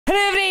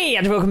Hey,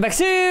 and welcome back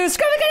to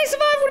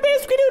Survival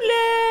with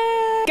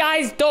SPUD.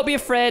 Guys, don't be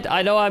afraid.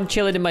 I know I'm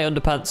chilling in my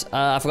underpants.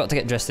 I forgot to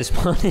get dressed this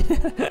morning.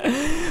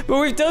 But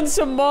we've done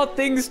some more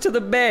things to the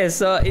base,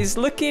 so it's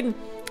looking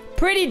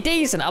pretty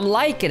decent. I'm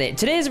liking it.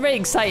 Today's a very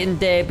exciting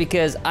day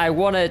because I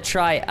want to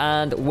try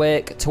and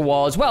work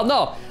towards... Well,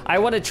 no. I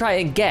want to try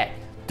and get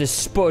the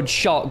SPUD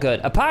shotgun.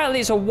 Apparently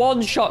it's a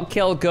one-shot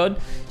kill gun,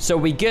 so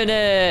we're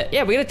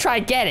gonna try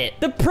and get it.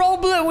 The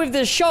problem with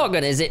the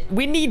shotgun is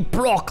we need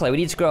broccoli. We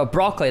need to grow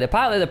broccoli, and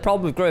apparently the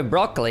problem with growing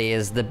broccoli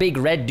is the big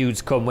red dudes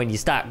come when you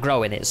start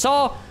growing it.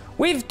 So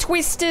we've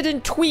twisted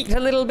and tweaked a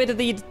little bit of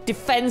the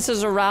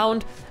defenses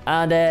around,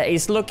 and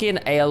it's looking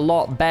a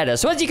lot better.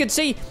 So as you can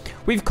see,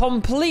 we've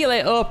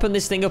completely opened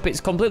this thing up.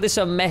 It's completely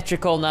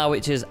symmetrical now,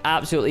 which is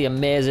absolutely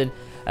amazing.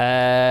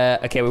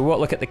 Okay, we won't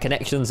look at the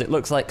connections. It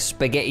looks like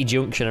spaghetti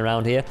junction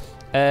around here.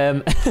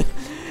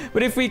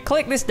 But if we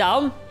click this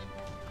down,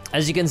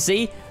 as you can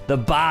see, the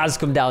bars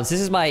come down. So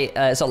this is my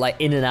sort of like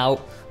in and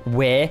out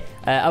way.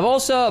 I've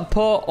also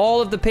put all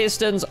of the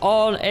pistons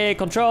on a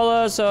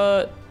controller,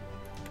 so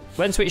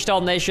when switched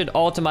on, they should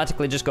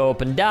automatically just go up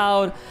and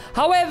down.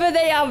 However,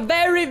 they are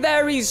very,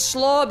 very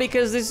slow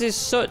because this is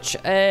such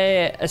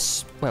a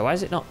wait, why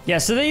is it not? Yeah,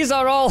 so these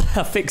are all...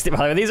 I fixed it, by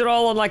the way. These are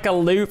all on like a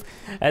loop.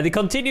 They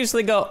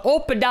continuously go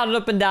up and down and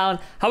up and down.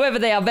 However,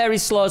 they are very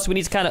slow, so we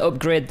need to kind of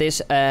upgrade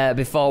this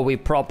before we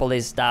properly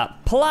start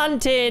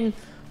planting.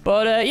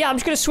 But yeah, I'm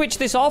just going to switch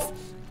this off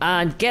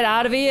and get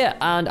out of here,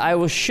 and I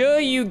will show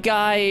you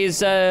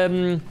guys...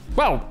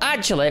 well,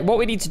 actually, what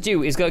we need to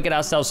do is go get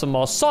ourselves some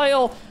more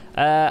soil.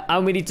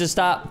 And we need to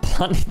start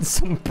planting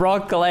some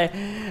broccoli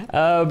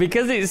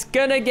because it's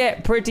gonna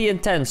get pretty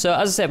intense. So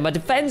as I said, my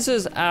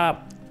defenses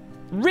are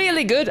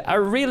really good. I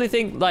really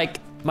think like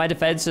my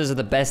defenses are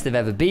the best they've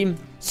ever been.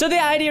 So the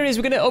idea is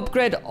we're gonna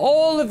upgrade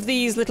all of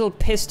these little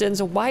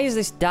pistons. Why is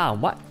this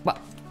down? What?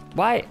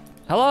 Why?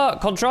 Hello,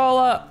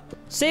 controller.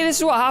 See, this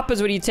is what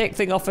happens when you take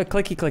thing off a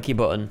clicky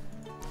button.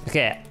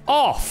 Okay,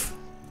 off.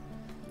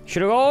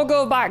 Should we all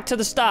go back to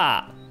the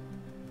start?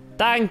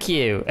 Thank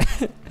you.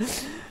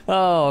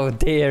 Oh,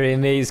 dearie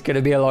me, it's going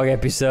to be a long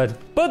episode.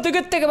 But the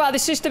good thing about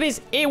this system is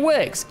it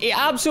works. It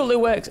absolutely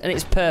works, and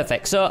it's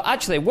perfect. So,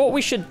 actually, what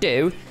we should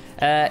do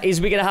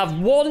is we're going to have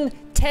one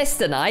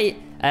test a night.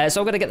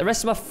 So I'm going to get the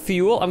rest of my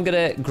fuel. I'm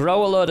going to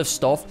grow a load of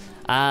stuff.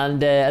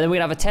 And then we're going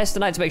to have a test a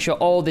night to make sure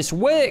all this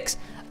works.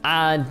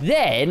 And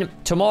then,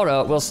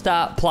 tomorrow, we'll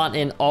start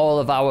planting all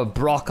of our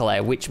broccoli,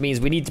 which means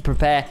we need to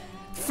prepare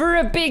for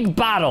a big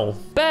battle.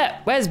 Bert,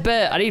 where's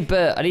Bert? I need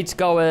Bert. I need to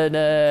go and,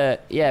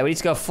 yeah, we need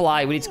to go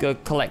fly. We need to go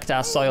collect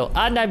our soil.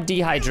 And I'm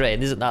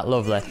dehydrated. Isn't that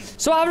lovely?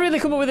 So I haven't really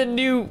come up with a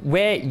new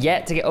way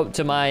yet to get up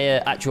to my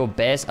actual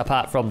base,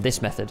 apart from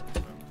this method.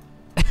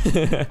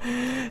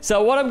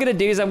 So what I'm going to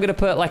do is I'm going to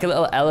put like a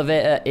little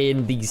elevator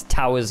in these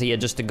towers here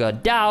just to go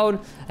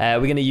down. We're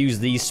going to use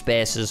these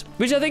spaces,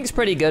 which I think is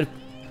pretty good.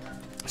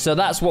 So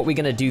that's what we're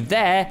going to do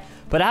there.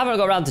 But I haven't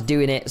got around to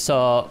doing it,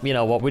 so you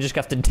know what? We just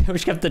have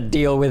to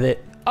deal with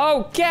it.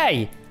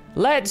 Okay,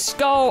 let's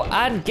go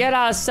and get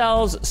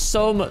ourselves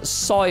some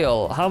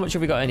soil. How much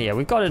have we got in here?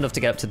 We've got enough to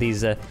get up to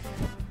these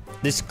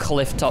this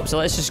cliff top. So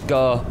let's just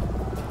go.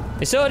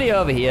 It's already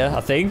over here, I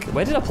think.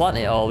 Where did I plant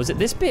it all? Was it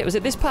this bit? Was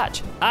it this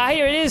patch? Ah,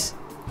 here it is.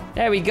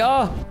 There we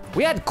go.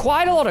 We had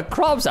quite a lot of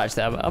crops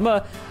actually.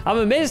 I'm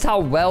amazed how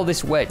well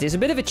this worked. It's a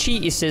bit of a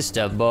cheaty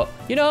system, but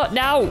you know,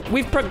 now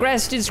we've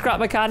progressed in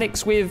scrap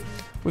mechanics. We've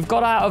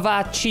got out of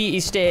our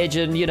cheaty stage,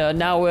 and you know,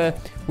 now we're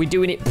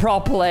doing it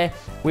properly.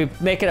 We're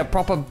making a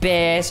proper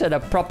base and a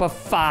proper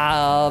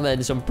farm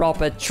and some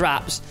proper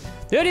traps.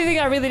 The only thing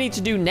I really need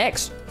to do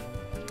next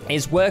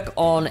is work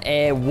on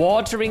a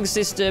watering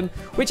system,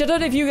 which I don't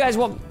know if you guys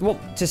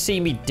want to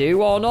see me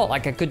do or not.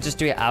 Like, I could just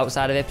do it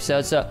outside of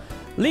episodes. So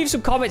leave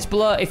some comments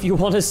below if you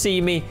want to see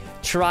me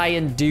try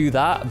and do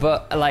that.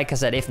 But like I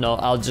said, if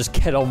not, I'll just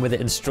get on with it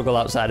and struggle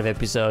outside of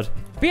episode.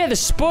 But yeah, the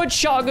SPUD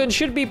shotgun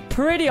should be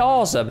pretty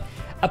awesome.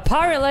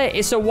 Apparently,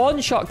 it's a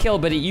one-shot kill,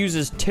 but it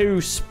uses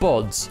 2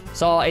 spuds.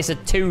 So it's a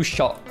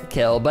 2-shot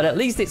kill, but at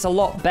least it's a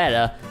lot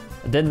better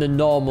than the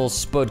normal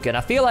SPUD gun.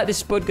 I feel like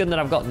this SPUD gun that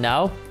I've got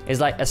now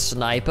is like a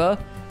sniper,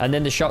 and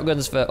then the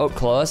shotgun's for up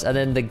close, and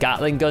then the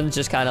Gatling gun's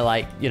just kind of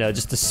like, you know,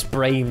 just a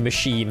spraying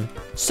machine.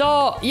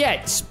 So,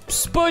 yeah,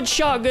 SPUD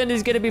shotgun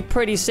is going to be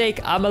pretty sick.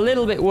 I'm a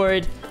little bit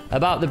worried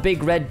about the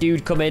big red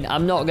dude coming.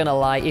 I'm not gonna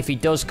lie, if he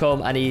does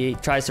come and he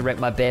tries to wreck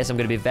my base, I'm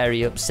gonna be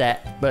very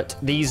upset. But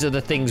these are the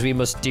things we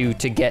must do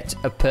to get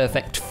a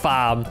perfect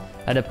farm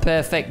and a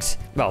perfect,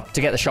 well,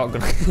 to get the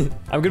shotgun.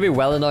 I'm gonna be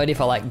well annoyed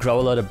if I like grow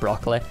a load of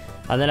broccoli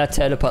and then I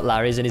turn up at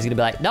Larry's and he's gonna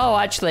be like, no,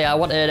 actually I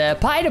wanted a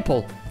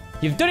pineapple.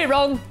 You've done it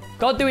wrong,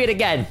 go do it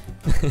again.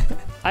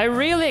 I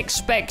really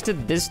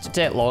expected this to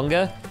take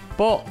longer,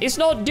 but it's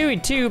not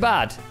doing too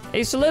bad.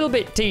 It's a little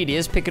bit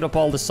tedious picking up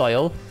all the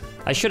soil.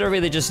 I should have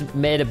really just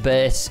made a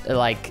base,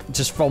 like,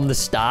 just from the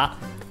start.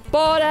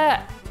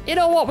 But, you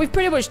know what? We've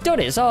pretty much done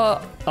it,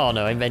 so... Oh,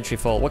 no, inventory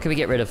full. What can we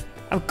get rid of?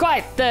 I'm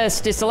quite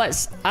thirsty, so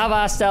let's have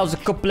ourselves a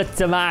couple of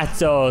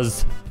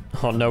tomatoes.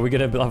 Oh, no, we're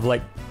going to have,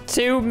 like,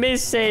 2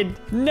 missing.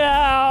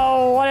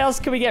 No. What else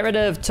can we get rid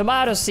of?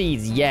 Tomato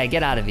seeds. Yeah,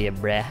 get out of here,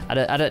 bruh.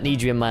 I don't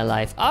need you in my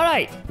life. All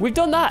right, we've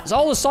done that. It's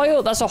all the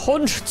soil. That's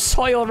 100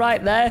 soil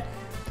right there.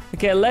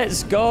 Okay,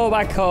 let's go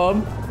back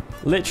home.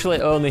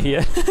 Literally only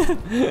here.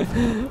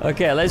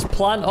 Okay, let's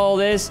plant all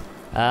this.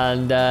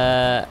 And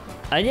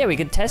yeah, we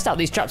can test out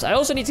these traps. I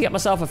also need to get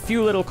myself a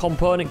few little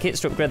component kits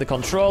to upgrade the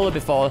controller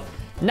before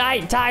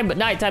nighttime, but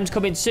nighttime's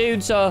coming soon,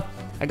 so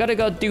I gotta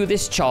go do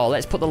this chore.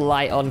 Let's put the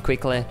light on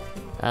quickly,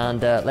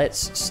 and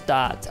let's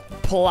start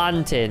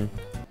planting.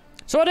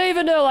 So I don't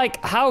even know,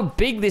 like, how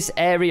big this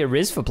area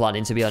is for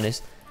planting, to be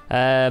honest.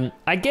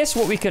 I guess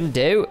what we can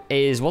do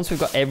is, once we've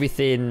got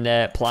everything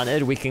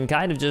planted, we can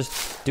kind of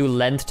just do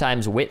length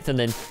times width, and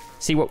then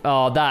see what...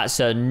 Oh, that's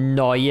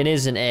annoying,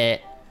 isn't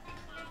it?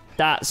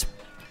 That's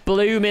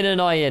blooming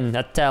annoying,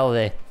 I tell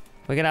thee.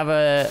 We're gonna have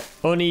a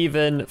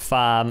uneven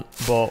farm,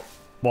 but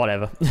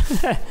whatever.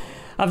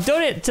 I've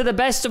done it to the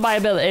best of my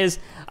abilities.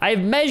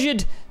 I've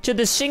measured to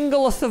the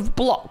singleth of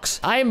blocks.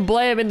 I am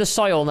blaming the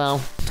soil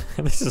now.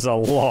 This is a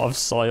lot of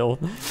soil.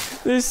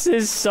 This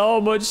is so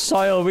much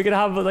soil. We're gonna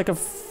have like a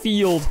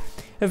field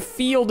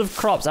of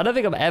crops. I don't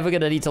think I'm ever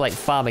gonna need to like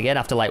farm again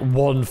after like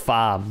one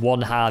farm,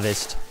 one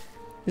harvest.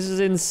 This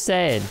is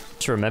insane.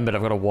 Just remembered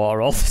I've got to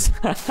water all this.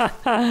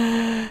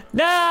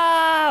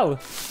 No!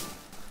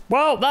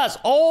 Well, that's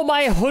all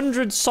my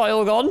 100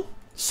 soil gone.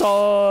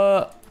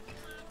 So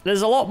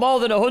there's a lot more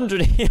than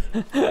 100 here.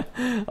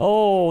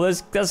 Oh,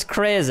 that's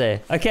crazy.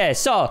 Okay,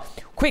 so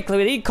quickly,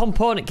 we need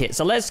component kits.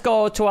 So let's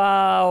go to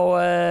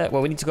our...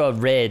 well, we need to go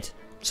raid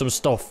some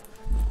stuff.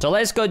 So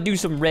let's go do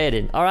some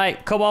raiding. All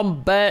right, come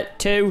on, Bert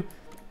 2.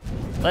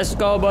 Let's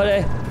go,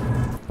 buddy.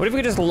 What if we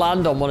could just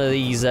land on one of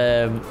these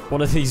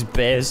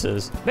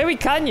bases? Maybe we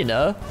can, you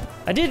know.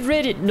 I did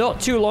raid it not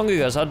too long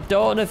ago, so I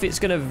don't know if it's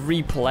gonna have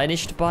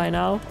replenished by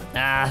now.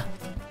 Nah.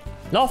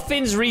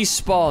 Nothing's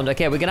respawned.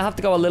 Okay, we're gonna have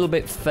to go a little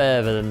bit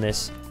further than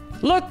this.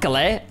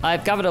 Luckily,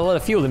 I've gathered a lot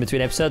of fuel in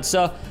between episodes,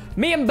 so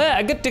me and Bert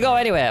are good to go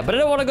anywhere, but I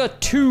don't want to go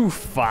too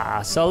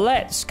far, so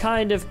let's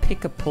kind of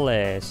pick a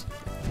place.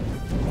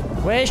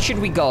 Where should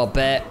we go,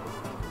 Bert?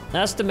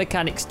 That's the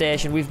mechanic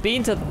station. We've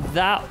been to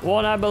that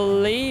one, I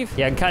believe.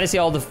 Yeah, I can kind of see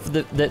all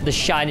the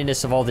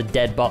shininess of all the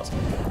dead bots.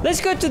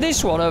 Let's go to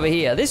this one over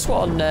here. This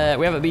one,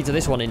 we haven't been to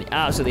this one in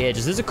absolutely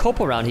ages. There's a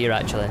couple around here,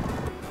 actually.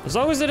 As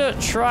long as they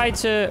don't try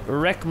to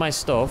wreck my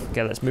stuff.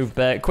 Okay, let's move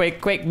Bert. Quick,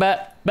 Bert.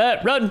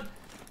 Bert, run.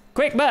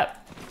 Quick, Bert.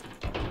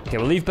 Okay,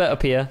 we'll leave Bert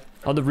up here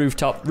on the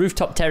rooftop.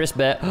 Rooftop terrace,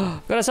 Bert.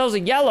 Got ourselves a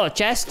yellow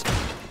chest.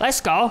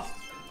 Let's go.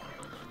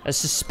 A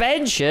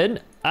suspension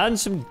and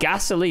some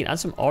gasoline and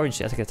some orange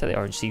seeds. I think I'll take the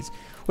orange seeds.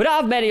 We don't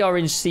have many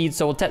orange seeds,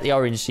 so we'll take the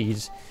orange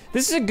seeds.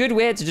 This is a good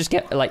way to just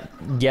get, like,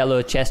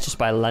 yellow chests just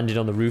by landing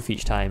on the roof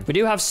each time. We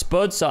do have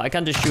SPUD, so I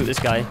can just shoot this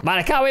guy. Man,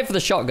 I can't wait for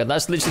the shotgun.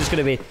 That's literally just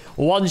going to be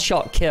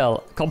one-shot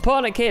kill.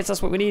 Component kits,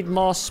 that's what we need.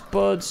 More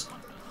SPUDs.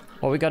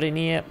 What we got in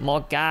here?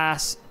 More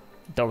gas.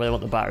 Don't really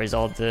want the batteries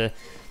or the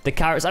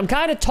carrots. I'm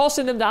kind of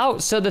tossing them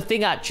out so the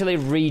thing actually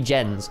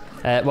regens.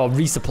 Well,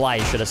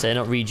 resupplies, should I say,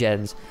 not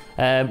regens.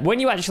 When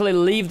you actually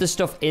leave the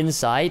stuff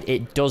inside,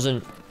 it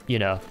doesn't, you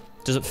know,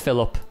 doesn't fill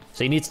up.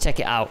 So you need to take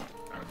it out.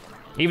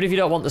 Even if you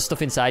don't want the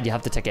stuff inside, you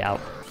have to take it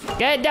out.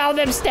 Get down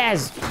them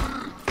stairs!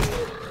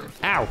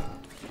 Ow.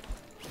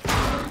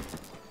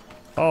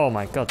 Oh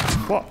my god.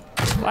 What?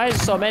 Why is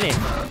there so many?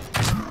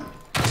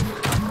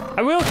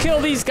 I will kill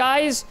these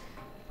guys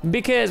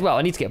because, well,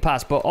 I need to get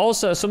past, but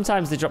also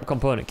sometimes they drop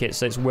component kits,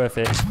 so it's worth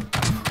it.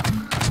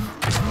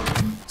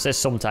 It says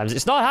sometimes.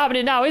 It's not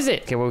happening now, is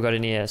it? Okay, what we got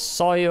in here?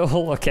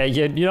 Soil. Okay,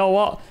 you know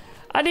what?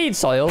 I need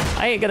soil.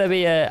 I ain't gonna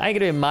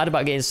be mad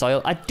about getting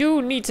soil. I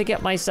do need to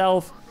get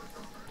myself...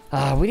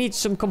 we need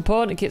some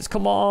component kits.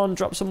 Come on,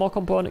 drop some more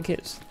component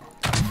kits.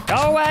 Go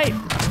away!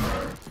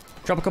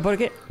 Drop a component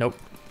kit? Nope.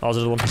 Oh,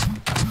 there's one.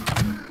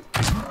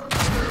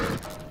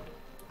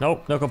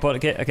 Nope, no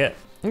component kit. Okay.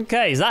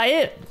 Okay, is that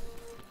it?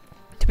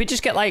 Did we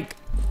just get, like,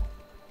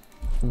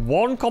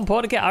 one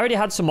component kit? I already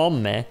had some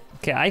on me.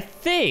 Okay, I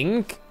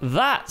think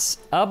that's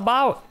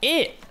about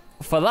it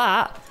for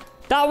that.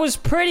 That was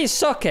pretty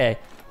sucky.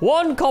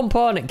 One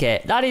component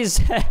kit. That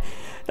is...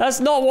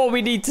 that's not what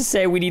we need to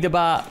say. We need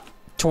about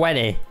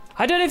 20.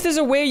 I don't know if there's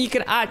a way you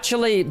can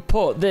actually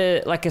put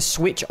the, like, a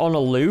switch on a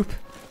loop,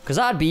 because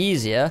that'd be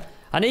easier.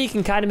 I know you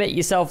can kind of make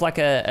yourself like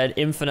an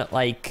infinite,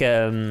 like,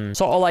 sort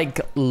of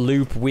like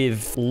loop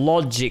with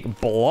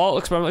logic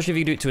blocks, but I'm not sure if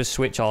you can do it to a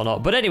switch or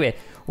not. But anyway,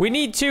 we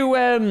need to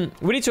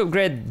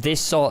upgrade this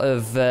sort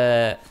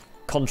of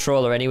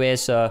controller anyway,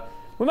 so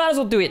we might as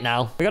well do it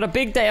now. We got a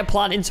big day of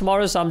planting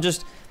tomorrow, so I'm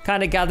just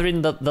kind of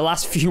gathering the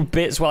last few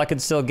bits while I can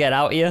still get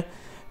out here.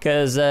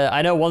 Because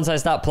I know once I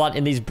start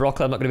planting these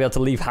broccoli, I'm not going to be able to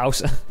leave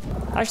house.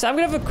 Actually, I'm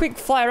going to have a quick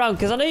fly around,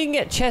 because I know you can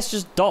get chests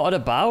just dotted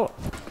about.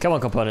 Come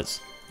on, components.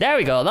 There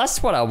we go.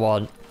 That's what I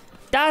want.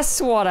 That's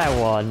what I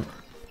want.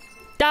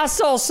 That's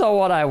also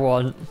what I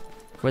want.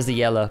 Where's the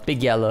yellow?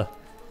 Big yellow.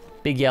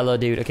 Big yellow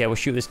dude. Okay, we'll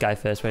shoot this guy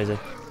first. Where is he?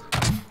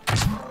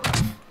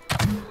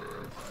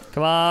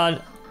 Come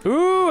on.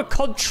 Ooh, a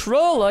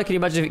controller. Can you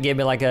imagine if it gave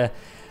me like a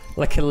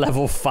like a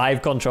level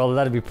 5 controller.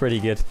 That'd be pretty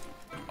good.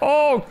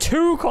 Oh,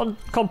 2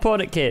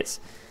 component kits.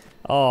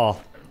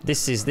 Oh,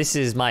 this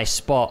is my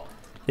spot.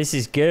 This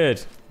is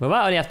good. We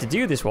might only have to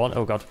do this one.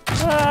 Oh, God.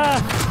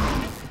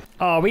 Ah!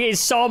 Oh, we get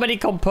so many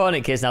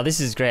component kits now. This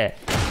is great.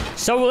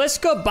 So let's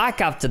go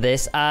back after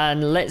this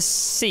and let's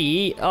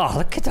see. Oh,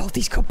 look at all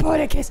these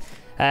component kits.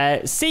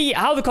 See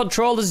how the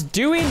controller's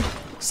doing.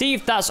 See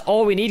if that's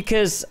all we need,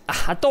 because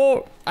I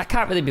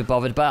can't really be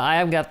bothered, but I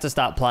am going to have to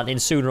start planting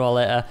sooner or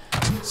later.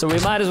 So we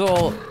might as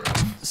well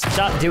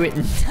start doing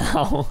it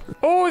now.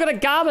 Oh, we got a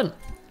garment.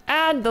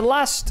 And the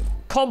last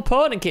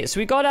component kit. So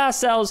we got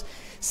ourselves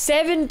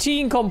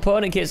 17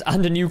 component kits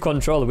and a new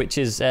controller, which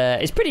is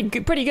pretty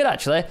good,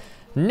 actually.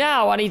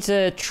 Now I need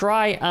to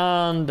try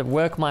and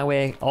work my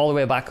way all the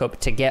way back up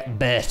to get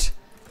Bert,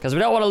 because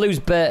we don't want to lose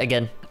Bert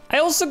again. I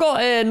also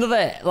got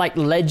another, like,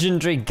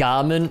 legendary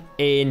garment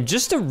in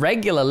just a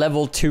regular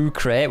level 2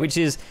 crate, which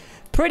is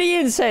pretty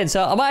insane.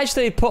 So I might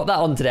actually put that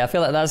on today. I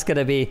feel like that's going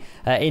to be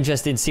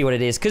interesting to see what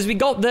it is. Because we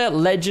got the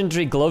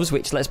legendary gloves,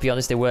 which, let's be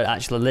honest, they weren't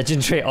actually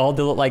legendary at all.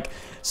 They look like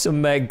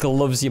some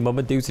gloves your mum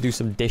would do to do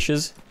some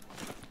dishes.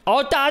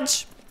 Or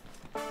dads.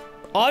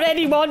 Or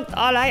anyone.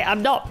 All right,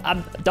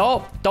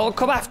 don't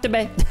come after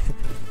me.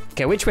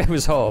 Okay, which way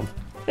was home?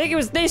 I think it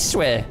was this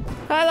way.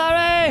 Hi,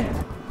 Larry.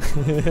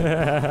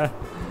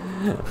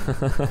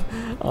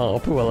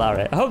 Oh, poor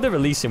Larry. I hope they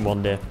release him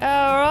one day.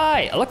 All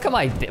right, look at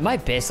my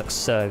base looks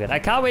so good. I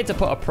can't wait to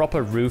put a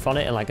proper roof on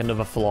it and like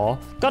another floor.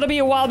 Gotta be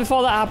a while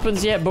before that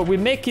happens yet, but we're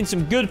making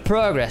some good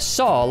progress.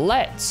 So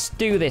let's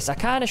do this.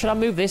 Should I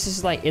move this? This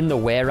is like in the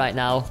way right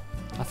now.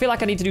 I feel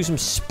like I need to do some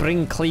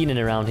spring cleaning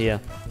around here.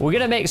 We're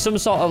gonna make some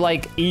sort of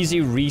like easy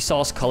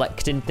resource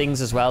collecting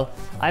things as well.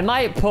 I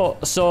might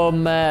put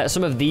some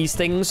of these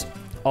things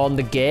on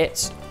the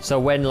gates, so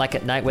when like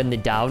at night when they're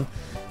down,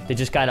 they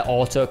just kind of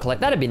auto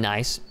collect. That'd be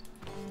nice.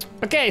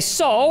 Okay,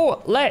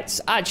 so let's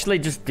actually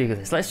just do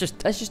this. Let's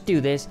just do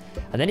this,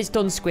 and then it's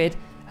done, Squid.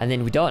 And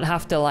then we don't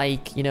have to,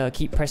 like, you know,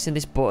 keep pressing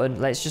this button.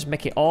 Let's just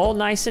make it all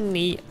nice and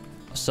neat.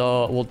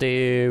 So we'll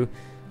do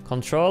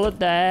controller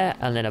there,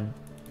 and then a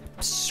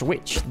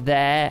switch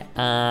there,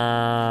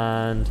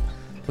 and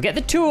we'll get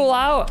the tool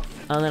out,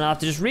 and then I'll have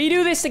to just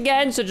redo this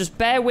again. So just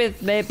bear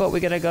with me, but we're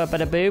gonna go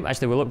bada boom.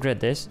 Actually, we'll upgrade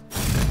this.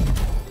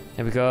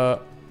 There we go.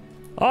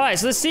 All right,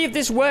 so let's see if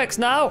this works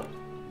now.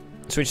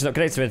 Switch is not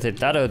connected to anything.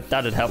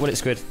 That'd help, wouldn't it,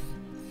 Squid?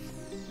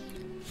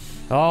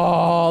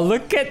 Oh,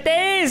 look at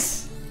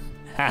this!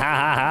 Ha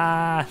ha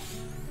ha!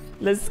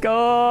 Let's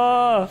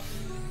go!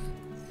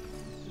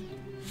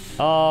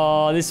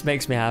 Oh, this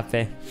makes me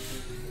happy.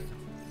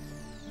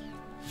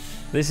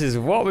 This is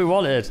what we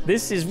wanted.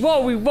 This is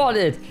what we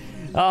wanted.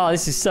 Oh,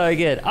 this is so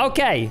good.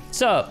 Okay,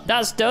 so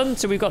that's done.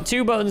 So we've got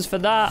 2 buttons for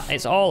that.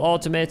 It's all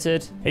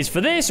automated. It's for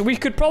this. We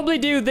could probably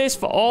do this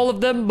for all of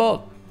them,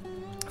 but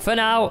for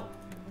now,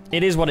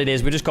 it is what it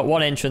is. We just got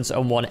 1 entrance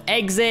and 1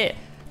 exit.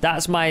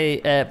 That's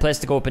my place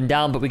to go up and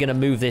down, but we're going to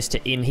move this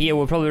to in here.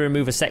 We'll probably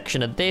remove a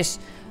section of this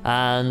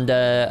and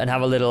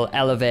have a little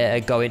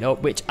elevator going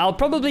up, which I'll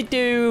probably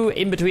do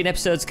in between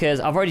episodes because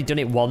I've already done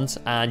it once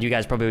and you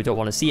guys probably don't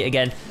want to see it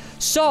again.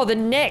 So the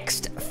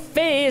next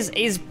phase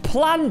is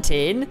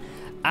planting,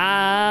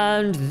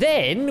 and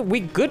then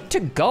we're good to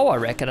go, I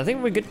reckon. I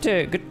think we're good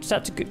to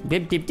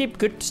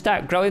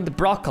start growing the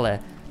broccoli.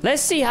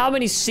 Let's see how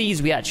many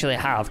seeds we actually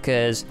have,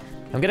 because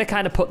I'm going to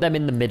kind of put them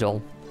in the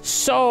middle.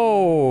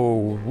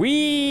 So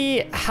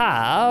we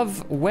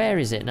have, where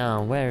is it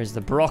now? Where is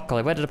the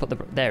broccoli? Where did I put the,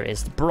 there it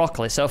is, the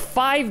broccoli. So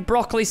 5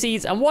 broccoli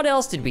seeds. And what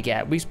else did we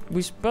get? We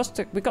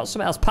got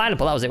something else.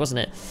 Pineapple, that was it, wasn't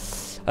it?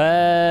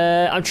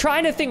 I'm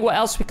trying to think what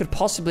else we could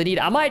possibly need.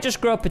 I might just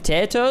grow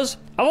potatoes.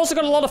 I've also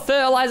got a lot of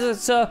fertilizer,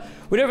 so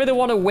we don't really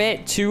want to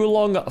wait too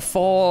long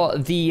for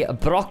the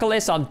broccoli,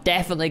 so I'm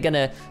definitely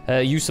gonna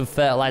use some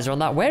fertilizer on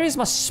that. Where is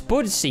my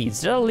spud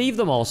seeds? Did I leave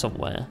them all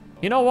somewhere?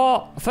 You know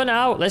what? For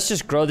now, let's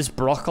just grow this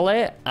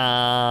broccoli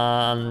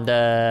and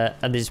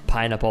this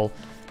pineapple,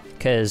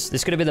 because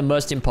this is gonna be the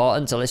most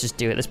important. So let's just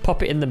do it. Let's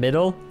pop it in the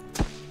middle.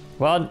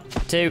 1,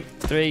 2,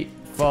 3,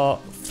 4,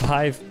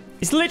 5.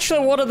 It's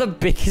literally one of the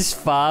biggest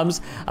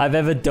farms I've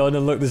ever done,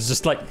 and look, there's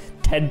just like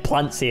 10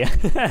 plants here.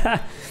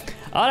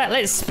 All right,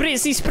 let's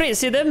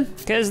spritzy them,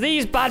 because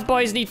these bad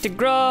boys need to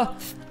grow,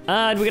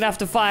 and we're gonna have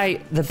to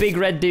fight the big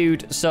red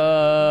dude.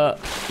 So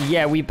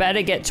yeah, we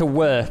better get to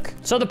work.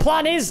 So the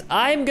plan is,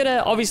 I'm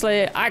gonna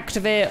obviously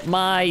activate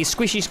my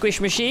squishy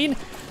squish machine,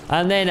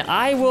 and then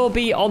I will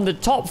be on the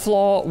top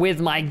floor with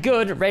my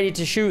gun ready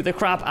to shoot the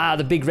crap out of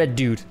the big red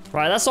dude.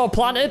 Right, that's all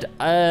planted.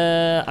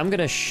 I'm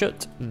gonna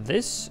shut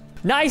this.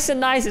 Nice and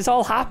nice. It's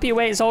all happy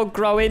away. It's all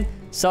growing.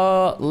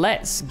 So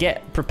let's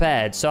get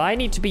prepared. So I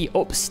need to be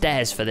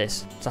upstairs for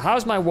this. So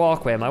how's my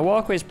walkway? My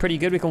walkway is pretty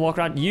good. We can walk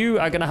around. You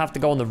are going to have to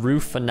go on the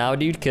roof for now,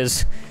 dude,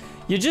 because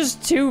you're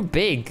just too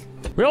big.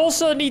 We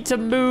also need to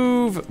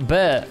move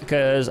Bert,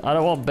 because I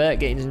don't want Bert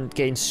getting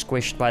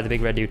squished by the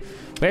big red dude.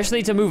 We actually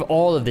need to move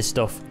all of this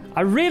stuff.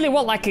 I really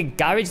want like a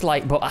garage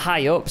light, but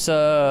high up,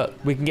 so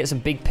we can get some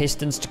big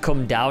pistons to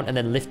come down and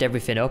then lift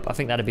everything up. I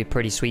think that'd be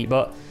pretty sweet,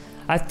 but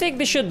I think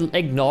they should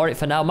ignore it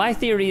for now. My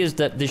theory is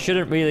that they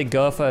shouldn't really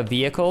go for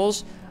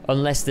vehicles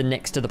unless they're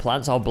next to the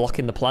plants or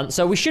blocking the plant.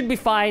 So we should be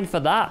fine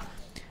for that.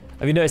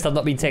 Have you noticed I've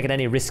not been taking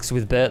any risks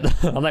with Bert?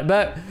 I'm like,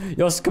 Bert,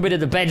 you're coming to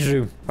the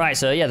bedroom. Right,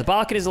 so yeah, the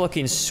balcony's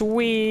looking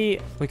sweet.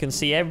 We can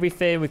see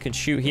everything. We can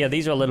shoot here.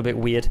 These are a little bit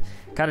weird.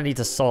 Kind of need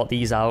to sort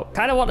these out.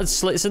 Kind of wanted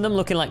slits in them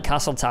looking like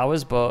castle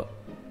towers, but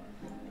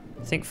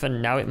I think for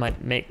now it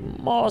might make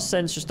more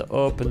sense just to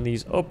open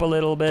these up a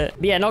little bit.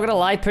 But yeah, not gonna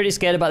lie, pretty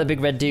scared about the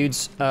big red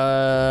dudes.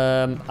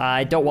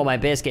 I don't want my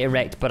base getting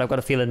wrecked, but I've got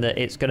a feeling that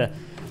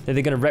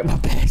they're gonna wreck my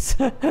base.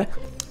 All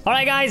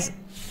right, guys,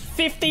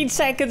 15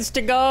 seconds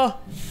to go.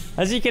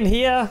 As you can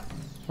hear,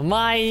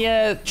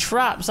 my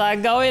traps are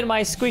going,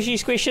 my squishy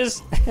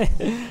squishers.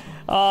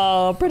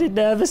 Oh, pretty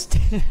nervous.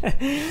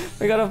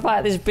 We gotta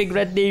fight this big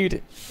red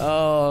dude.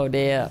 Oh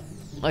dear.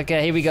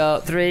 Okay, here we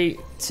go. 3,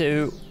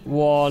 2,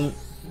 1.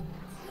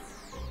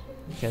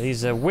 Okay,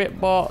 these are whip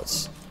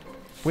bots.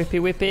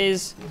 Whippy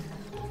whippies.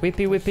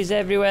 Whippy whippies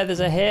everywhere. There's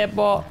a hair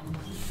bot.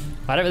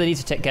 I don't really need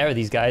to take care of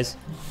these guys.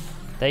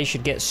 They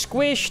should get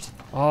squished.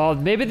 Oh,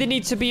 maybe they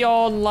need to be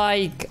on,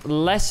 like,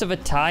 less of a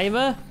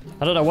timer.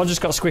 I don't know. One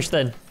just got squished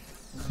then.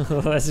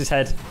 That's his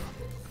head.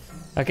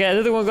 Okay,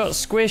 another one got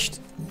squished.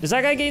 Is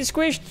that guy getting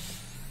squished?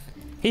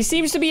 He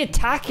seems to be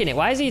attacking it.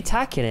 Why is he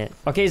attacking it?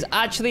 Okay, he's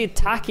actually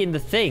attacking the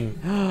thing.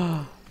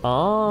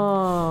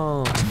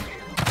 Oh.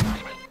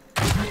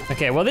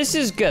 Okay, well, this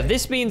is good.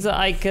 This means that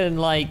I can,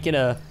 like, you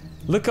know,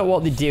 look at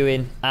what they're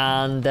doing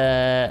and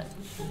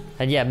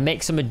yeah,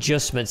 make some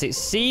adjustments. It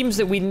seems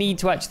that we need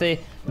to actually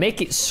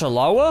make it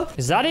slower.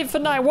 Is that it for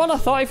night 1? I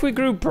thought if we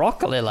grew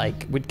broccoli,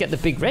 like, we'd get the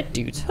big red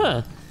dudes.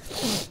 Huh.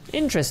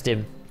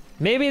 Interesting.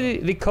 Maybe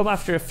they come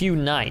after a few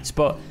nights,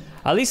 but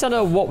at least I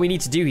know what we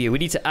need to do here. We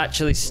need to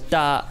actually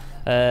start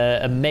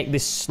and make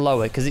this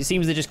slower, because it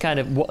seems they're just kind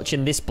of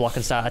watching this block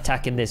and start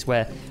attacking this,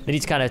 where they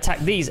need to kind of attack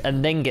these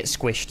and then get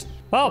squished.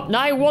 Well,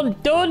 night 1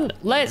 done.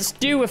 Let's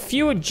do a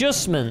few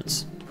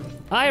adjustments.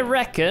 I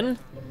reckon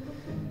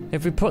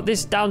if we put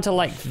this down to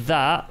like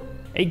that,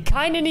 it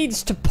kind of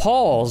needs to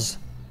pause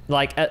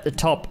like at the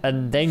top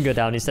and then go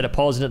down instead of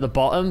pausing at the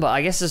bottom, but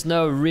I guess there's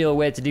no real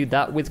way to do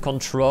that with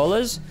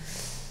controllers.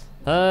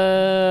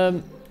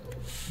 I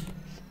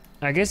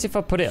guess if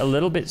I put it a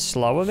little bit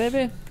slower,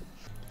 maybe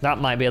that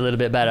might be a little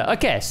bit better.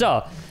 Okay,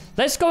 so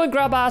let's go and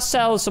grab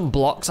ourselves some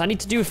blocks. I need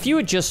to do a few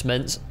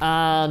adjustments,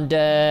 and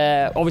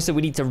obviously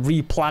we need to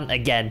replant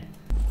again.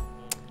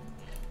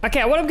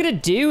 Okay, what I'm gonna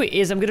do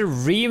is I'm gonna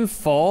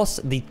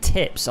reinforce the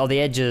tips or the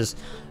edges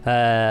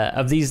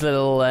of these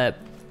little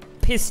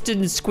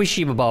piston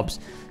squishy bobs,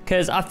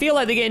 because I feel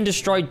like they're getting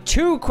destroyed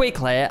too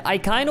quickly. I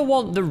kind of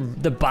want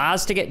the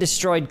bars to get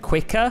destroyed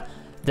quicker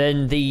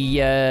than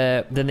the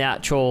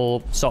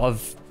actual sort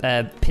of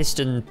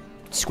piston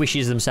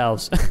squishies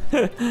themselves.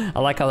 I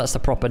like how that's the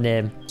proper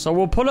name. So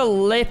we'll put a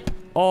lip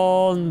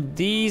on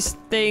these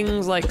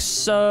things like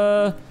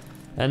so.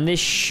 And this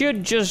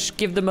should just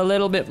give them a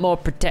little bit more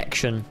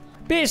protection.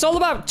 But it's all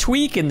about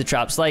tweaking the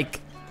traps.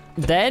 Like,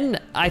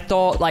 then I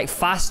thought, like,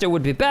 faster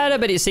would be better,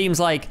 but it seems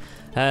like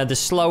the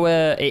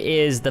slower it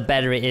is, the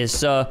better it is.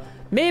 So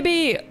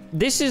maybe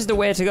this is the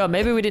way to go.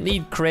 Maybe we didn't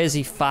need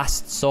crazy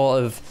fast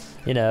sort of,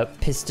 you know,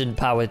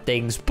 piston-powered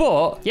things.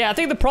 But, yeah, I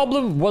think the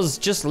problem was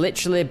just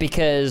literally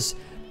because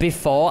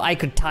before I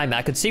could time it.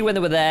 I could see when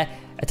they were there,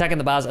 attacking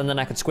the bars, and then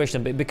I could squish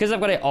them. But because I've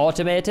got it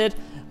automated,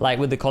 like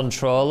with the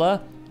controller,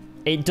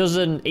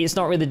 it's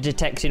not really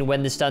detecting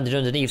when they're standing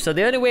underneath. So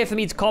the only way for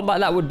me to combat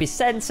that would be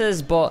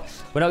sensors, but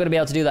we're not going to be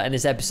able to do that in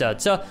this episode.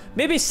 So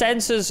maybe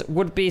sensors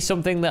would be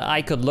something that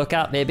I could look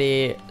at.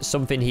 Maybe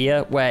something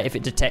here where if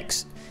it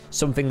detects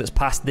something that's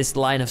past this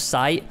line of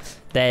sight,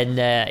 then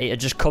it'll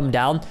just come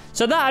down.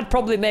 So that'd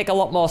probably make a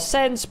lot more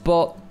sense,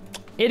 but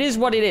it is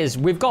what it is.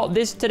 We've got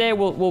this today.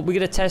 We're going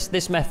to test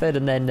this method,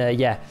 and then,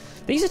 yeah.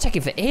 These are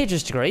taking for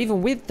ages to grow,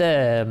 even with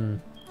the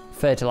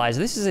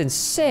fertilizer. This is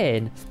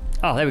insane.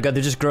 Oh, there we go.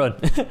 They've just grown.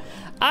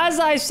 As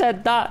I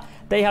said that,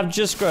 they have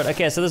just grown.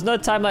 Okay, so there's no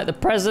time like the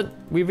present.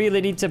 We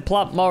really need to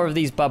plant more of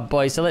these bad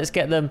boys. So let's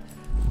get them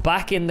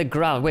back in the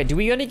ground. Wait, do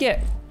we only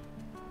get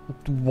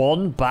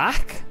one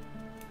back?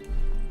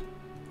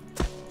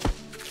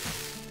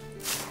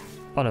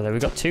 Oh, no, we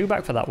got 2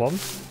 back for that one.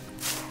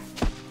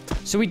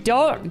 So we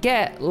don't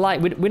get, like,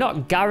 we're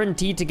not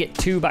guaranteed to get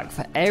 2 back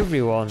for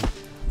everyone.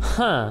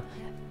 Huh.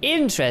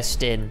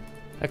 Interesting.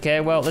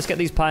 Okay, well, let's get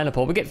these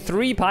pineapple. We get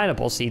 3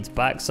 pineapple seeds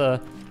back, so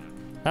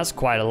that's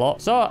quite a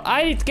lot. So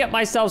I need to get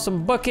myself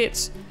some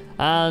buckets,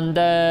 and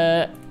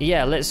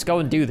yeah, let's go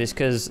and do this,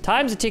 because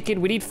time's a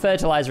ticking. We need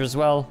fertilizer as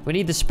well. We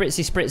need the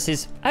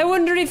spritzes. I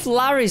wonder if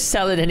Larry's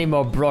selling any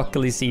more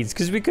broccoli seeds,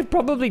 because we could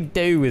probably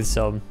do with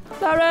some.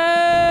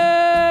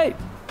 Larry!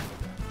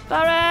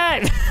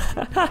 Larry!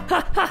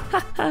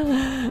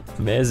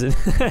 Amazing.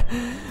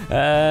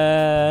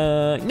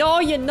 No,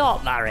 you're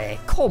not, Larry.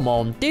 Come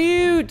on,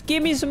 dude.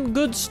 Give me some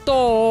good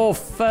stuff.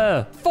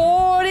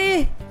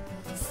 40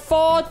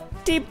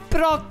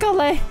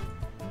 broccoli.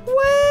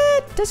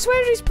 What? I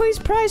swear he's put his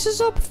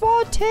prices up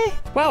 40.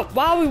 Well,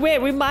 while we wait,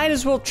 we might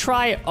as well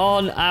try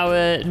on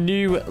our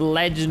new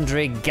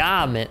legendary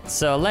garment.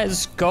 So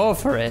let's go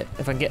for it.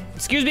 If I can get...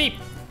 Excuse me!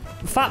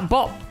 Fat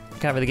bot.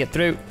 Can't really get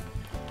through.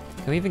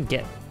 Can we even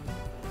get...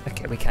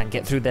 Okay, we can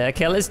get through there.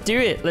 Okay, let's do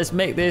it. Let's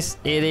make this.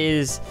 It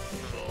is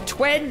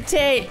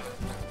 20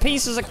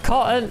 pieces of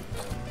cotton.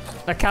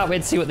 I can't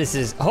wait to see what this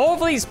is.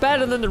 Hopefully it's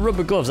better than the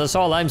rubber gloves. That's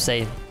all I'm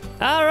saying.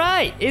 All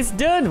right, it's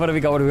done. What have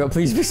we got? What have we got?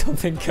 Please be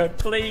something good.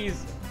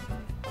 Please.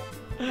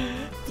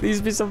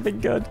 Please be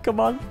something good. Come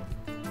on.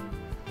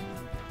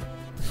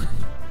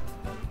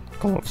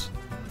 Gloves.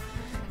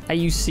 Are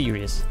you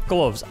serious?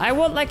 Gloves. I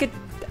want like a...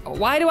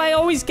 Why do I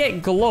always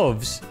get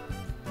gloves?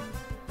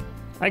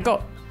 I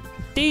got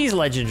these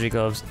legendary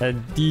gloves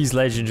and these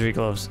legendary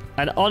gloves.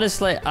 And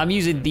honestly, I'm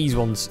using these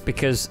ones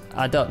because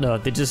I don't know.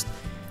 They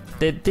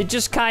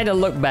just kind of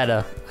look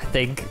better, I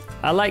think.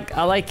 I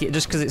like it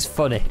just because it's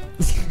funny.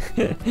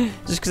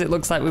 Just because it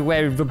looks like we're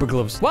wearing rubber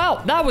gloves.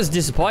 Well, that was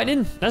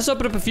disappointing. Let's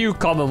open up a few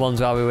common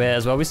ones while we wait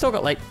as well. We still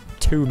got like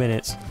 2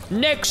 minutes.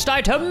 Next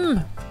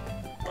item.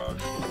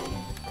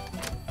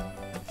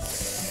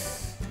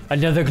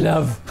 Another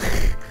glove.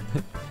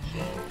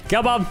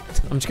 Come on.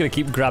 I'm just going to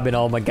keep grabbing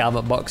all my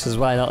garment boxes.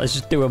 Why not? Let's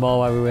just do them all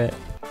while we wait.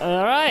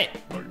 All right.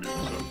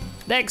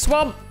 Next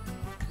one.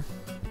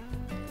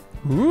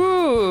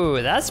 Ooh,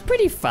 that's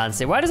pretty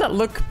fancy. Why does that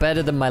look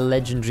better than my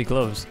legendary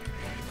gloves?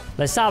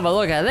 Let's have a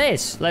look at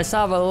this. Let's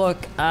have a look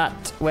at...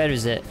 Where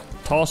is it?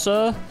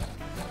 Torso?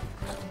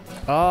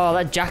 Oh,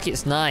 that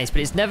jacket's nice,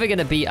 but it's never going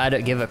to be I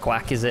don't give a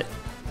quack, is it?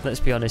 Let's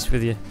be honest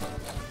with you.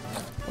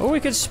 Oh, we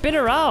could spin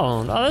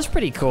around. Oh, that's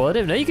pretty cool. I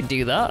didn't know you could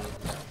do that.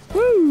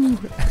 Woo!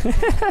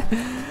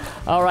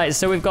 All right,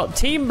 so we've got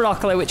Team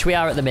Broccoli, which we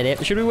are at the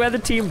minute. Should we wear the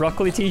Team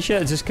Broccoli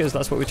t-shirt just because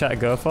that's what we try to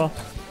go for?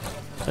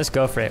 Let's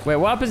go for it. Wait,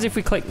 what happens if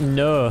we click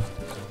no?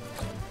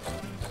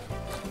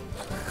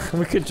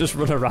 We could just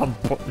run around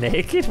butt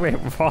naked. Wait,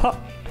 what?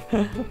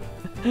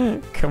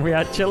 Can we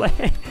actually?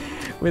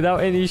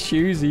 Without any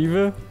shoes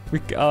either?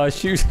 Oh,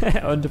 shoes,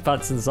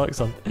 underpants and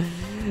socks on.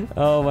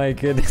 Oh my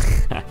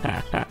goodness.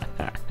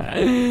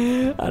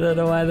 I don't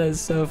know why that's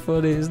so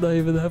funny. It's not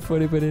even that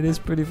funny, but it is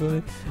pretty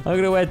funny. I'm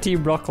gonna wear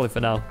Team Broccoli for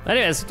now.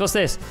 Anyways, what's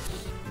this?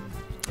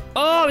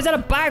 Oh, is that a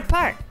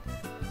backpack?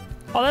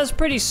 Oh, that's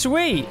pretty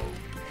sweet.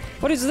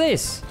 What is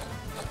this?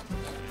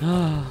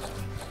 Oh,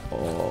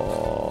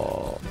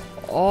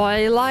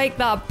 I like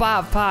that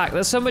backpack.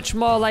 They're so much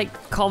more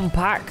like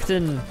compact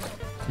and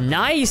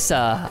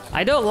nicer.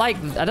 I don't like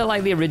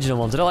the original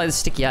ones. I don't like the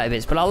sticky out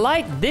bits, but I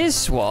like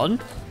this one.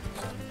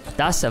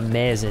 That's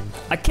amazing.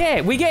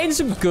 Okay, we're getting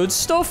some good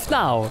stuff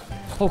now.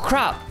 Oh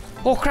crap.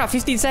 Oh crap,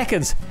 15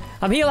 seconds.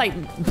 I'm here like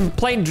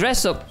playing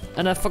dress up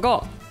and I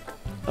forgot.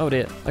 Oh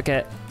dear.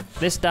 Okay.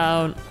 This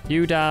down,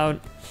 you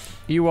on.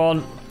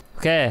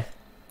 Okay.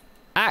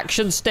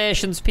 Action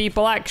stations,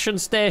 people, action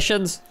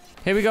stations.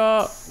 Here we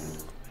go.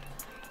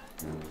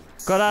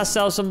 Got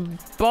ourselves some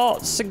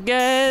bots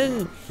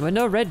again. We're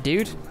no red,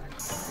 dude.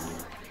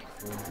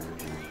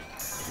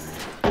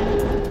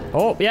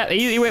 Oh, yeah,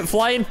 he went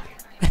flying.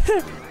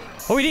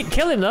 Oh, we didn't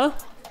kill him, though.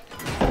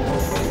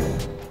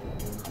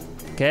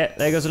 Okay,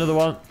 there goes another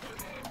one.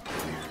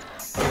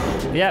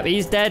 Yep,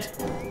 he's dead.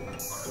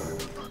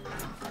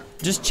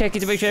 Just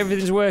checking to make sure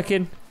everything's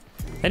working.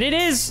 And it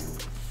is.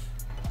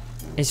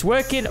 It's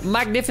working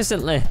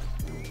magnificently.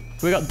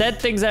 We got dead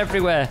things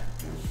everywhere.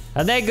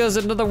 And there goes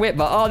another whip.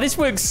 Oh, this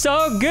works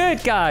so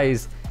good,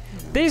 guys.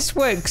 This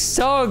works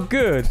so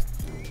good.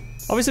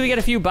 Obviously, we get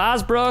a few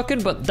bars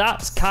broken, but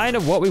that's kind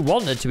of what we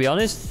wanted, to be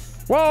honest.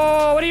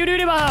 Whoa, what are you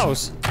doing in my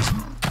house?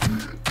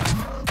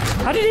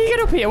 How did he get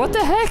up here? What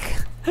the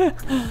heck?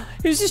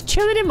 He was just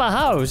chilling in my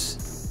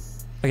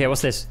house. Okay,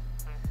 what's this?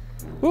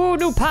 Ooh,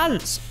 new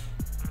pants.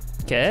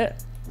 Okay.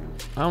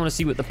 I want to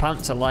see what the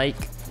pants are like.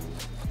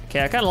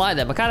 Okay, I kind of like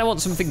them. I kind of want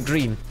something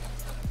green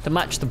to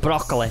match the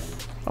broccoli.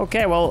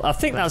 Okay, well, I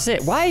think that's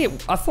it. Why?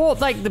 I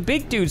thought, like, the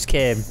big dudes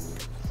came.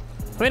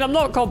 I mean, I'm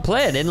not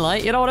complaining,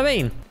 like, you know what I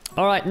mean?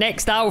 All right,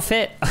 next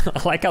outfit.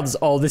 I like how there's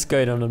all this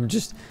going on. I'm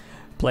just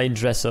playing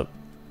dress up.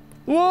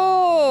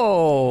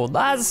 Whoa,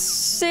 that's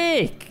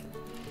sick.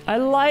 I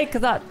like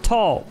that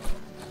top.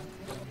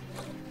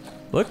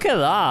 Look at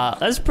that.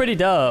 That's pretty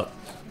dope.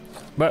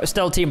 But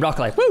still Team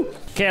Broccoli. Woo!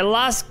 Okay,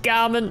 last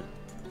garment.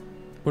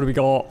 What do we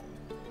got?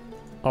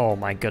 Oh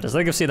my goodness, I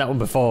think I've seen that one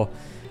before.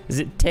 Is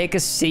it take a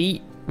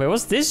seat? Wait,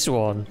 what's this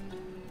one?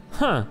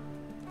 Huh.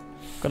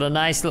 Got a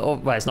nice little...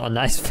 Well, it's not a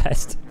nice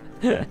vest.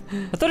 I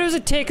thought it was a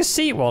take a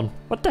seat one.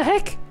 What the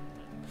heck?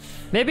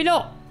 Maybe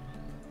not.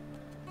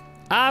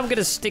 I'm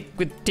gonna stick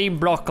with Team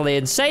Broccoli.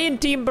 And saying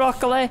Team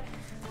Broccoli,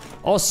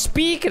 or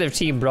speaking of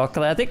Team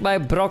Broccoli, I think my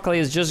broccoli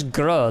has just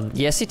grown.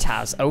 Yes, it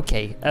has.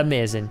 Okay,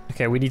 amazing.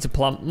 Okay, we need to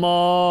plant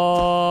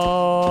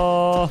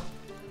more.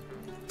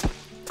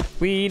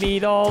 We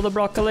need all the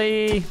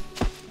broccoli.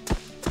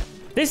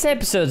 This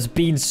episode's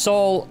been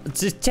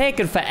just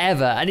taken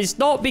forever, and it's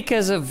not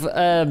because of,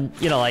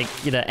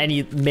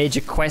 any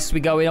major quests we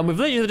go in on. We've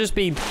literally just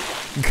been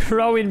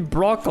growing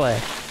broccoli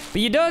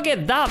But you don't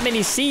get that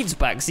many seeds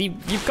back, so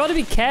you've got to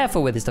be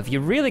careful with this stuff. You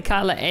really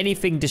can't let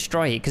anything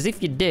destroy it, because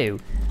if you do,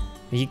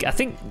 I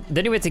think the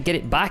only way to get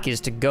it back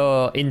is to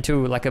go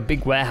into like a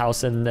big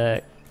warehouse and,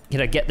 you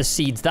know, get the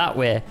seeds that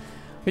way,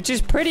 which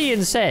is pretty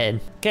insane.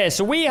 Okay,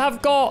 so we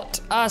have got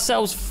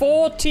ourselves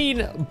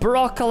 14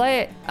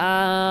 broccoli,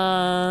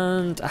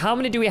 and how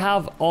many do we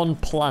have on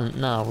plant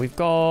now? We've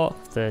got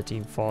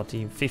 13,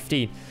 14,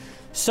 15.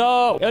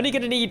 So we're only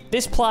gonna need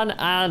this plant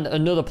and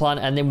another plant,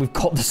 and then we've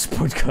got the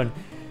spud gun.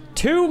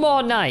 2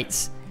 more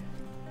nights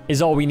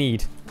is all we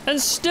need. And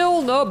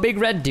still no big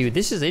red dude.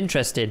 This is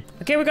interesting.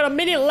 Okay, we've got a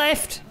minute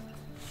left.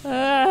 A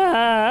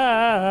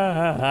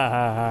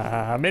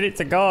minute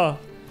to go.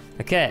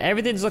 Okay,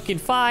 everything's looking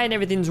fine.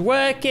 Everything's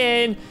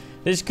working.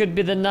 This could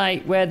be the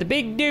night where the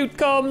big dude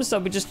comes, so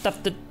we just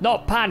have to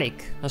not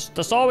panic.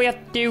 That's all we have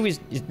to do is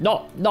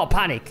not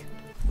panic.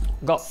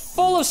 Got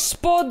full of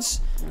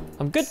spuds.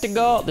 I'm good to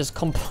go. There's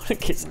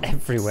component kits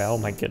everywhere. Oh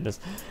my goodness.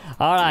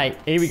 All right,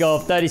 here we go.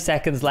 30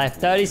 seconds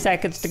left. 30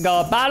 seconds to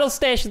go. Battle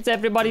stations,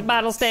 everybody.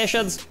 Battle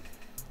stations.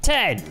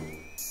 10,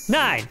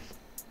 9,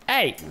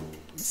 8,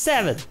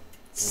 7,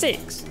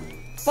 6,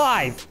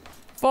 5,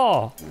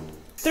 4,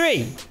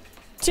 3,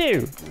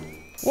 2,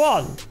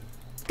 1.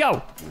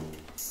 Go.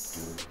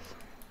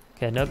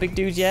 Okay, no big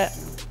dudes yet.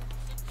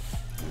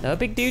 No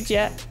big dudes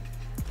yet.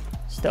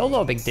 Still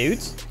no big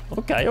dudes.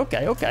 Okay,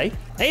 okay, okay.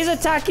 He's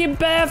attacking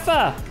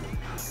Bertha.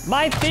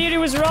 My theory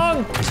was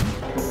wrong.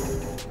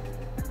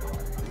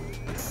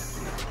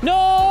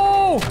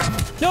 No!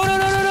 No, no,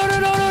 no, no, no, no,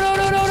 no, no, no,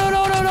 no, no,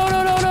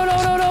 no,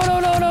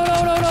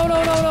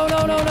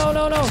 no, no, no,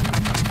 no, no.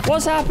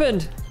 What's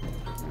happened?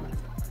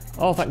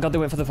 Oh, thank God they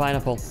went for the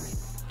pineapple.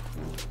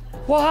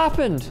 What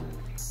happened?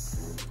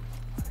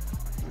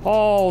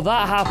 Oh,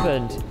 that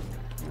happened.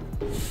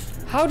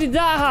 How did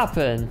that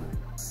happen?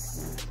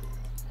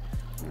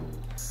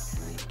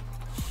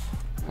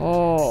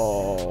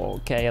 Oh,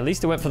 okay. At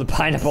least they went for the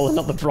pineapple and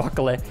not the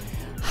broccoli.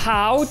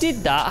 How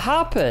did that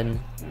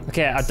happen?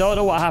 Okay, I don't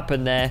know what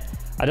happened there.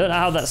 I don't know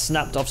how that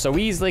snapped off so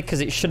easily because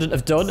it shouldn't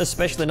have done,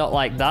 especially not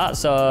like that.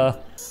 So,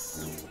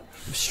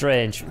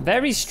 strange.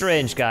 Very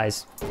strange,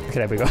 guys.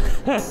 Okay, there we go.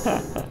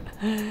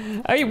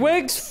 It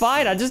works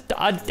fine.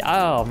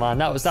 Oh man,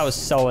 that was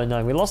so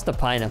annoying. We lost the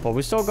pineapple.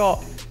 We still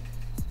got.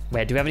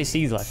 Wait, do we have any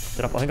seeds left?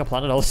 I think I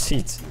planted all the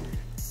seeds.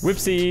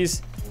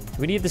 Whoopsies. Do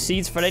we need the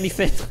seeds for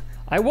anything?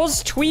 I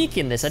was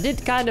tweaking this. I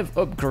did kind of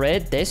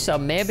upgrade this, so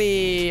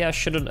maybe I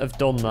shouldn't have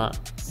done that.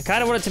 I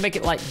kind of wanted to make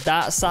it like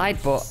that side,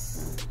 but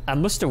I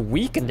must have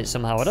weakened it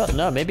somehow. I don't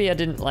know. Maybe I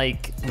didn't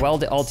like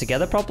weld it all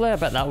together properly. I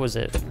bet that was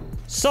it.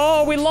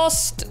 So we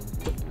lost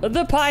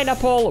the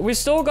pineapple. We've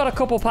still got a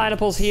couple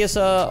pineapples here,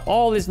 so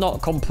all is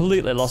not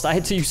completely lost. I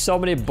had to use so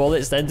many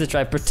bullets then to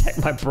try and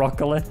protect my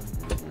broccoli.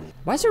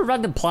 Why is there a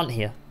random plant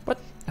here? What?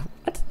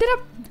 Did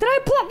I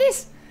plant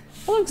this?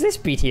 How long's this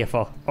been here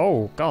for?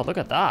 Oh God, look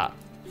at that.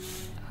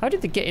 How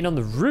did they get in on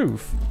the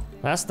roof?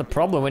 That's the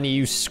problem when you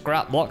use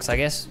scrap blocks, I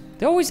guess.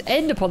 They always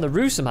end up on the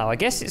roof somehow. I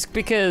guess it's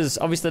because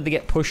obviously they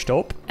get pushed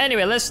up.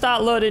 Anyway, let's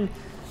start loading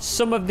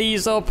some of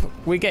these up.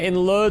 We're getting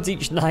loads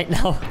each night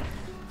now.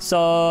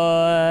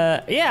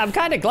 So, yeah, I'm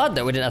kind of glad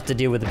that we didn't have to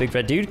deal with the big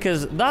red dude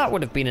because that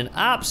would have been an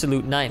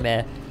absolute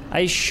nightmare.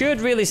 I should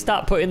really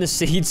start putting the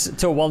seeds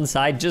to one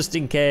side just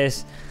in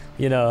case,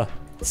 you know,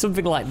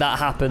 something like that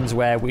happens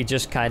where we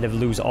just kind of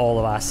lose all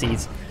of our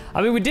seeds.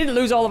 I mean, we didn't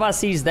lose all of our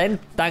seeds then,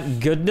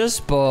 thank goodness,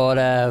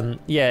 but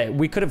yeah,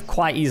 we could have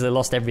quite easily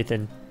lost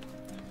everything.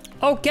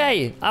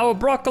 Okay, our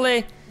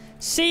broccoli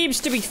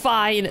seems to be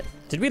fine.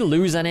 Did we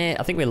lose any?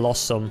 I think we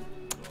lost some.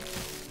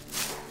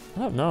 I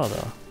don't know,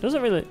 though.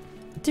 Doesn't really...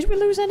 Did we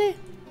lose any?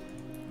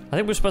 I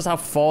think we're supposed to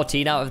have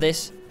 14 out of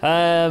this.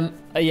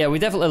 Yeah, we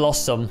definitely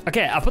lost some.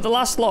 Okay, I put the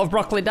last lot of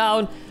broccoli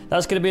down.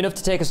 That's going to be enough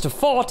to take us to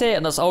 40,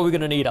 and that's all we're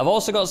going to need. I've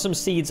also got some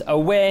seeds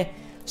away.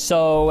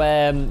 So,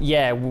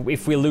 yeah,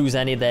 if we lose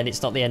any, then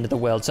it's not the end of the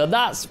world. So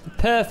that's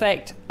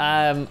perfect.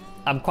 I'm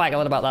quite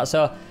glad about that.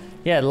 So,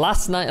 yeah,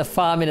 last night of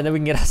farming, and then we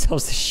can get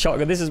ourselves the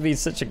shotgun. This has been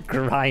such a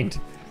grind.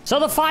 So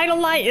the final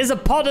night is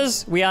upon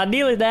us. We are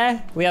nearly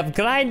there. We have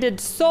grinded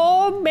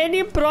so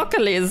many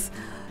broccolis.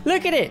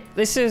 Look at it.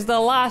 This is the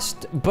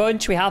last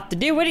bunch we have to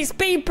do, and it's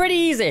been pretty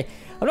easy.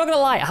 I'm not going to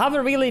lie. I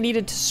haven't really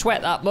needed to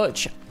sweat that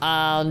much,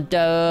 and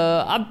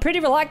I'm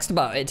pretty relaxed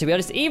about it, to be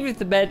honest. Even if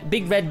the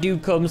big red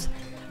dude comes,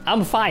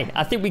 I'm fine.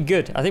 I think we're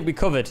good. I think we're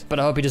covered, but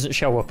I hope he doesn't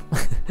show up.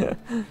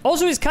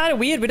 Also, it's kind of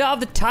weird. We don't have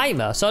the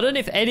timer, so I don't know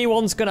if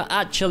anyone's going to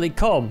actually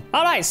come.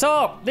 All right,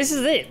 so this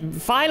is it.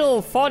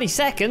 Final 40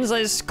 seconds.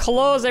 Let's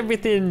close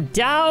everything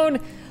down.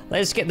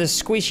 Let's get the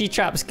squishy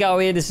traps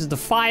going. This is the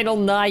final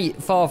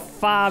night for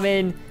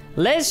farming.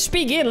 Let's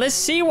begin. Let's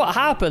see what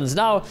happens.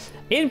 Now,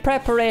 in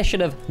preparation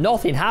of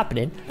nothing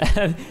happening,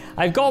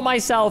 I've got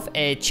myself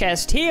a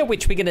chest here,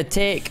 which we're going to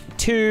take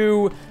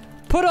to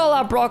put all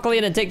our broccoli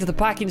in and take to the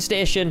packing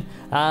station.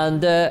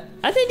 And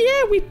I think,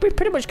 yeah, we're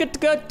pretty much good to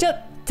go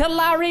to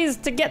Larry's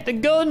to get the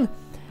gun.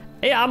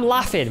 Yeah, I'm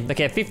laughing.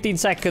 Okay, 15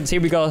 seconds. Here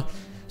we go.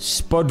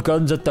 Spud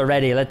guns at the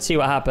ready. Let's see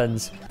what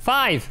happens.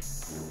 5,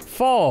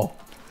 4,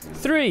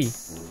 3,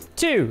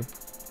 2.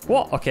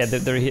 What? Okay,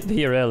 they're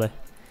here early.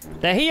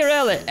 They're here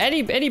early.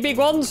 Any big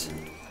ones?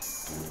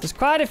 There's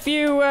quite a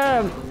few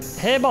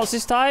hairbots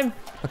this time.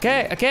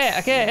 Okay.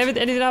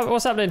 Anything?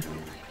 What's happening?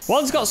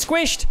 One's got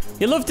squished.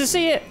 You love to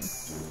see it.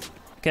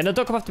 Okay, no,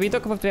 don't come after me.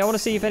 Don't come after me. I want to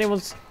see if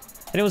anyone's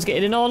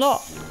getting in or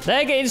not.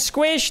 They're getting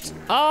squished.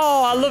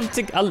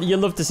 Oh, you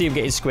love to see him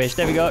getting squished.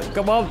 There we go.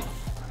 Come on.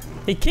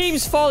 He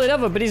keeps falling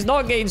over, but he's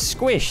not getting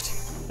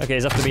squished. Okay,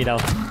 he's after me now.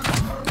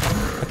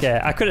 Okay,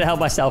 I couldn't help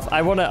myself.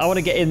 I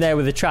wanna get in there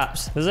with the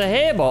traps. There's a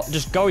hairbot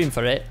just going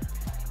for it.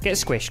 Get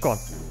squished. Go on.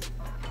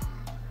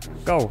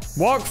 Go.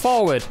 Walk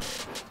forward.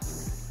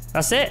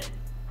 That's it.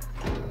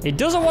 He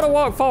doesn't want to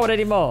walk forward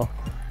anymore.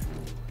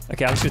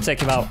 Okay, I'm just gonna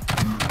take him out.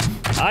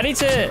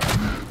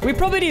 We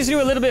probably need to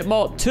do a little bit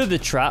more to the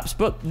traps,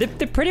 but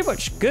they're pretty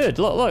much good.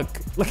 Look.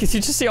 You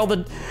just see all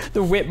the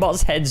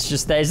whipbots' heads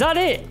just there. Is that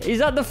it? Is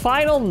that the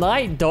final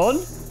night done?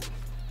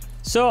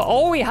 So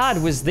all we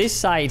had was this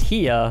side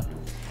here.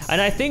 And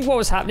I think what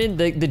was happening,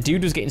 the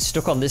dude was getting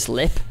stuck on this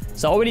lip.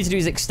 So all we need to do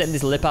is extend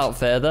this lip out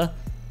further.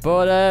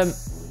 But,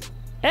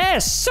 yeah,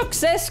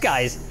 success,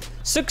 guys.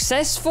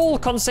 Successful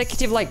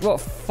consecutive, like, what,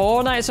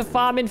 4 nights of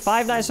farming,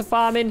 5 nights of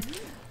farming.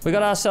 We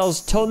got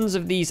ourselves tons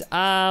of these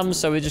arms,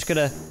 so we're just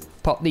gonna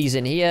pop these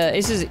in here.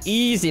 This is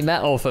easy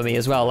metal for me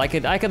as well. I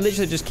could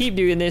literally just keep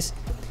doing this,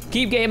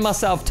 keep getting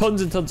myself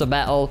tons and tons of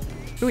metal.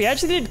 Ooh, he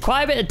actually did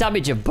quite a bit of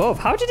damage above.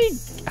 How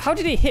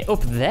did he hit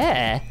up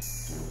there?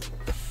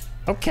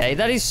 Okay,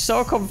 that is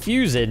so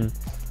confusing.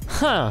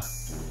 Huh.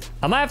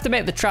 I might have to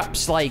make the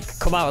traps, like,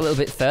 come out a little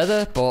bit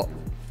further, but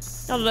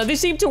I don't know. They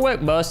seem to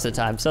work most of the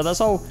time, so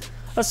that's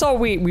all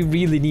we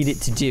really need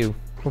it to do.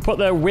 We'll put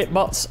the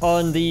whipbots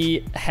on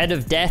the head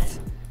of death.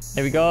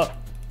 There we go.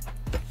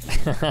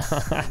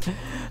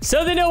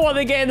 So they know what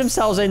they're getting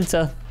themselves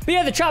into. But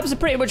yeah, the traps are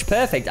pretty much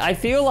perfect. I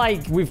feel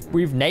like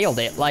we've nailed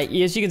it. Like,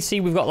 as you can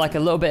see, we've got like a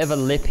little bit of a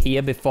lip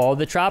here before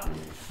the trap.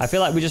 I feel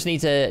like we just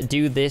need to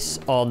do this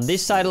on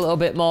this side a little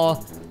bit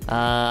more,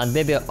 and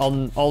maybe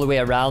on all the way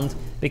around.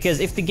 Because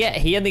if they get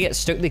here and they get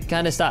stuck, they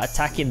kind of start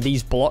attacking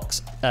these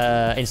blocks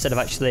instead of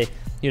actually,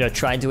 you know,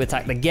 trying to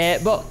attack the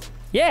gate. But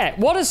yeah,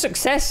 what a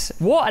success.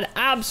 What an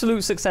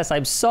absolute success.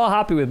 I'm so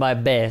happy with my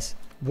base.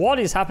 What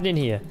is happening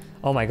here?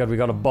 Oh my god, we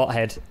got a bot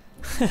head.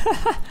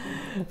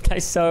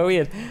 That's so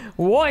weird.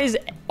 What is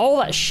all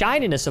that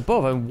shininess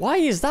above, and why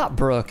is that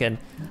broken?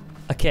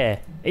 Okay,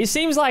 it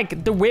seems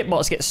like the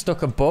whipbots get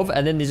stuck above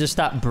and then they just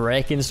start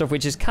breaking stuff,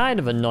 which is kind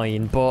of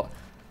annoying, but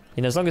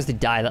you know, as long as they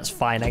die, that's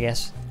fine, I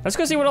guess. Let's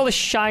go see what all this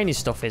shiny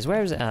stuff is.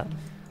 Where is it at?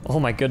 Oh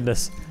my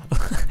goodness.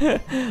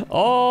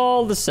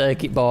 All the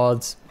circuit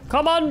boards.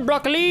 Come on,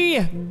 broccoli,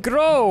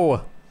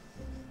 grow.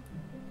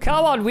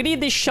 Come on, we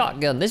need this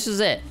shotgun. This is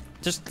it.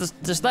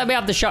 Just let me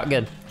have the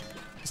shotgun.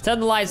 Let's turn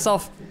the lights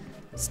off.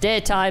 It's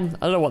daytime.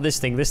 I don't know what this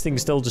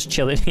thing's still just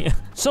chilling here.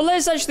 So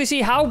let's actually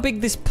see how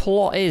big this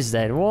plot is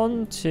then.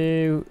 1,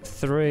 2,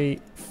 3,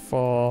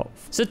 4.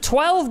 So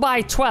 12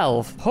 by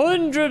 12.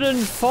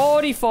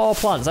 144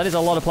 plants. That is a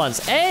lot of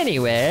plants.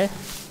 Anyway,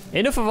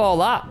 enough of all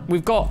that.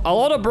 We've got a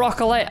lot of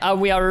broccoli and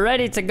we are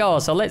ready to go.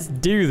 So let's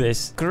do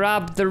this.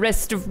 Grab the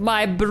rest of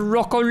my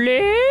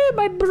broccoli.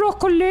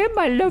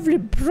 My lovely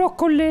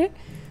broccoli.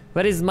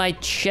 Where is my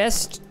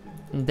chest?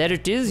 There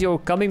it is. You're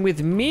coming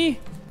with me.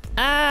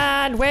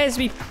 And where's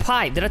my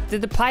pipe?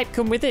 Did the pipe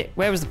come with it?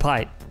 Where was the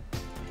pipe?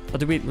 Or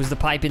was the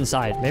pipe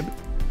inside?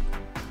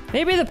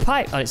 Maybe the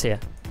pipe. Oh, it's here.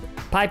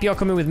 Pipe, you're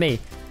coming with me.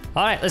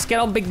 All right, let's get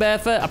on Big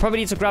Bertha. I probably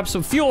need to grab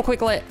some fuel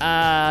quickly,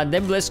 and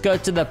then let's go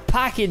to the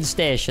packing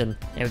station.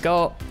 Here we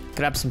go.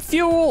 Grab some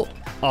fuel.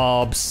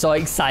 Oh, I'm so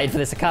excited for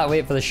this. I can't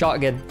wait for the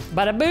shotgun.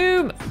 Bada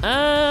boom.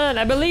 And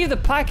I believe the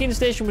packing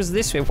station was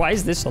this way. Why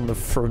is this on the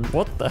front?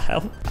 What the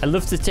hell? I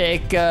love to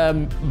take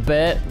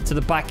Bert to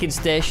the packing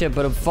station,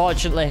 but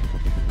unfortunately,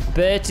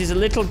 Bert is a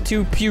little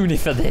too puny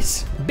for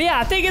this. But yeah,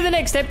 I think in the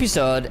next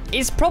episode,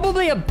 it's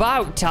probably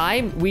about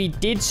time we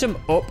did some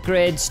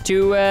upgrades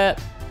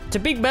to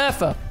Big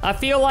Bertha. I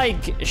feel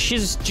like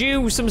she's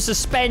due some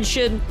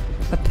suspension,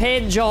 a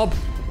paint job,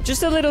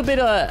 just a little bit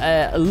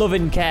of love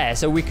and care,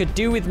 so we could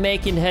do with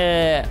making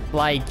her,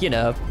 like, you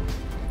know,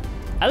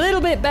 a little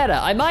bit better.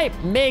 I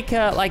might make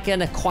her like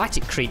an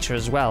aquatic creature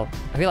as well.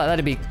 I feel like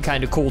that'd be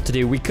kind of cool to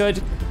do. We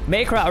could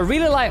make her out of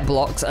really light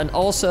blocks and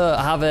also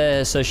have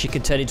her so she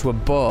could turn into a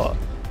boat.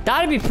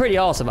 That'd be pretty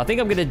awesome. I think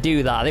I'm gonna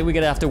do that. I think we're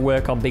gonna have to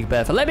work on Big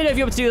Bertha. Let me know if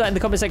you want to do that in the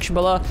comment section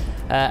below,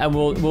 and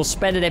we'll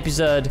spend an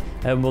episode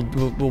and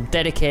we'll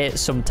dedicate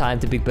some time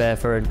to Big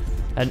Bertha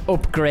and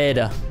upgrade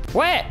her.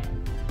 Wait,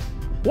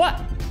 what?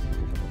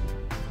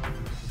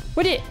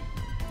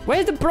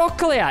 Where's the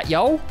broccoli at,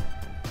 yo?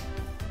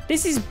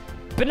 This is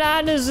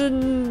bananas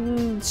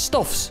and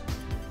stuffs.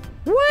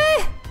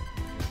 Where?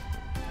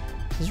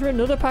 Is there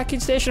another packing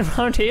station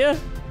around here?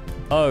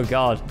 Oh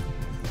god.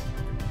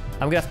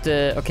 I'm gonna have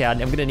to, okay, I'm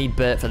gonna need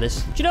Bert for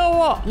this. Do you know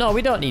what? No,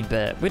 we don't need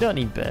Bert. We don't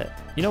need Bert.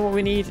 You know what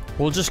we need?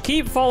 We'll just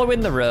keep following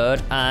the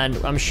road and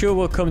I'm sure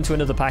we'll come to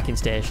another packing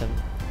station.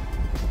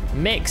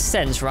 Makes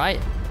sense, right?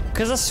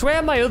 Because I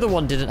swear my other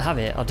one didn't have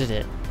it, or did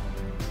it?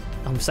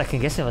 I'm second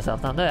guessing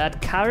myself now. No, I had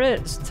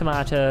carrots,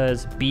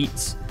 tomatoes,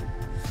 beets.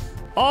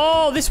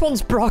 Oh, this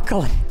one's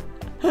broccoli.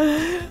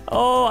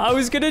 Oh, I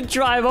was gonna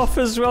drive off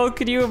as well.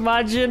 Can you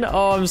imagine?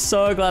 Oh, I'm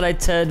so glad I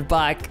turned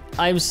back.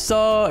 I'm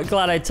so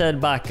glad I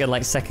turned back and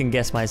like second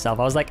guessed myself.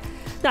 I was like,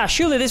 nah,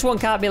 surely this one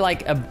can't be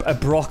like a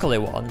broccoli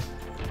one.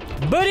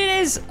 But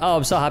it is. Oh,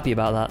 I'm so happy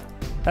about that.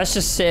 That's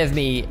just saved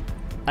me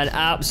an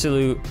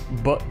absolute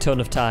butt ton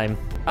of time.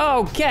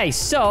 Okay,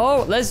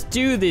 so let's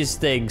do this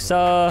thing.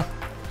 So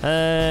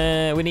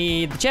we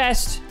need the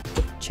chest.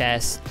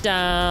 Chest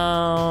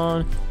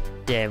down.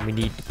 Then we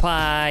need the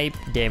pipe.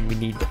 Then we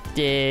need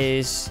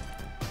this.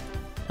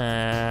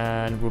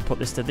 And we'll put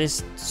this to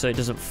this so it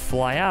doesn't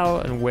fly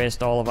out and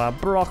waste all of our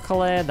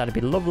broccoli. That'd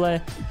be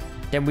lovely.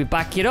 Then we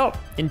back it up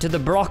into the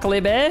broccoli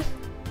bay.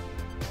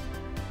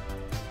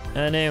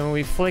 And then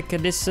we flicker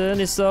this and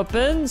this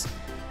opens.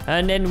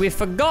 And then we've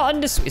forgotten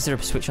this. Is there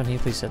a switch on here?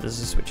 Please say there's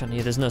a switch on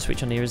here. There's no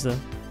switch on here, is there?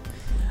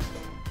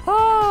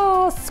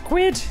 Oh,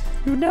 Squid.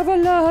 You never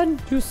learn,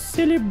 you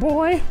silly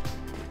boy.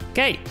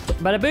 Okay.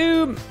 Bada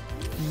boom.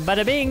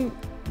 Bada bing.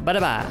 Bada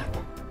ba.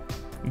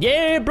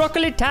 Yeah,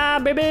 broccoli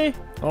time, baby.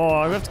 Oh,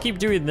 I have to keep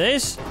doing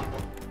this.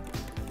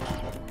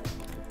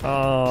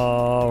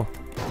 Oh.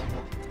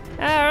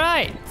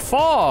 Alright.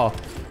 4.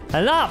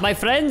 And that, my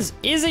friends,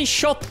 is a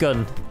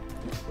shotgun.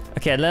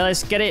 Okay,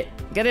 let's get it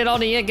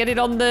on here, get it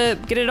on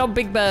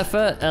Big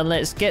Bertha, and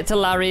let's get to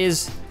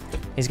Larry's.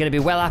 He's gonna be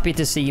well happy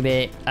to see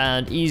me,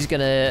 and he's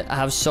gonna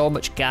have so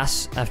much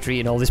gas after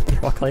eating all this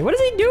broccoli. What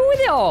does he do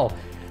with it all?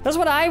 That's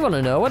what I want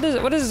to know. What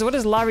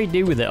does Larry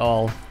do with it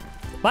all?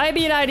 Might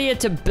be an idea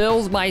to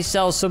build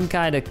myself some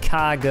kind of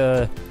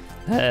cargo,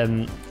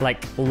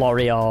 like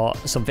lorry or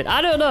something.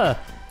 I don't know,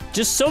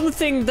 just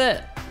something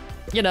that,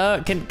 you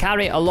know, can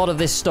carry a lot of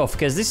this stuff,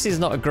 because this is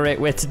not a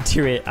great way to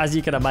do it, as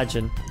you can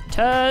imagine.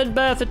 Turn,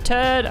 Bertha,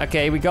 turn.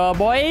 Okay, we go,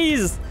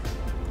 boys.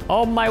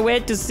 On my way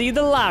to see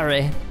the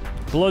Larry.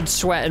 Blood,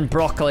 sweat, and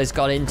broccoli's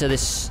gone into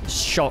this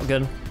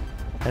shotgun,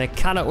 and I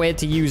cannot wait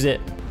to use it.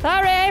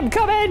 Larry, I'm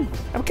coming.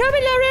 I'm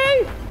coming,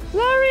 Larry.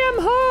 Larry, I'm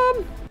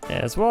home.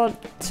 There's 1,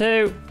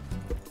 2,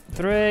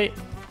 3,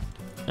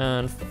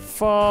 and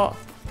 4.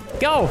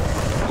 Go.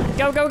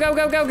 Go, go, go,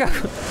 go, go, go.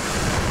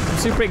 I'm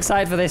super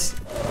excited for this.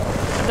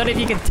 I don't know if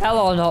you can tell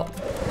or not,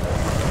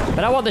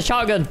 but I want the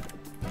shotgun.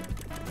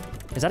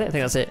 Is that it? I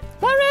think that's it.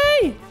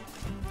 Larry!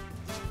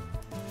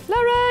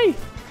 Larry!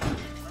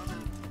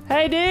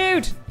 Hey,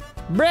 dude!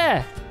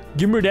 Bruh!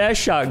 Give me that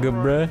shotgun,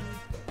 bruh.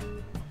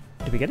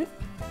 Did we get it?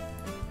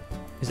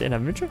 Is it in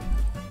inventory?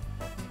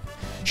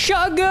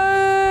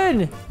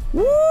 Shotgun!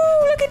 Woo!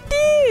 Look at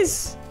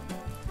this!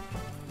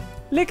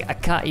 Look, I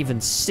can't even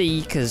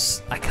see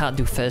because I can't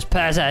do first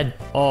person.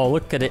 Oh,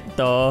 look at it,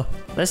 though.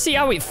 Let's see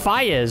how it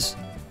fires.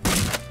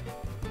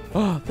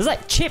 Oh, there's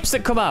like chips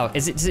that come out.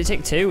 Does it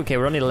take 2? Okay,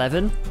 we're on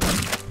 11.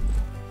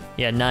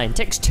 Yeah, 9.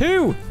 Takes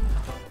 2.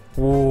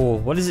 Whoa,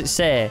 what does it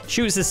say?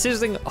 Shoots the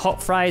sizzling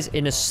hot fries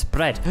in a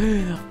spread.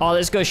 Oh,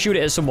 let's go shoot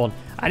it at someone.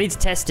 I need to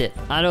test it.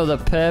 I know the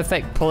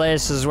perfect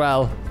place as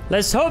well.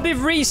 Let's hope they've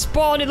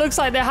respawned. It looks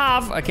like they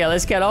have. Okay,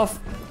 let's get off.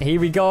 Here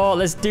we go.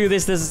 Let's do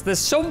this. There's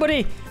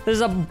somebody.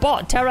 There's a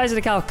bot terrorizing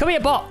the cow. Come here,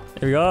 bot.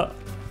 Here we go.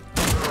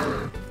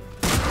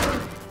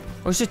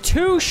 Oh, it's a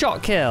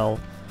 2-shot kill.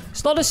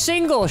 It's not a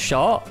single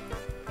shot.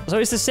 So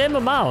it's the same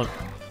amount.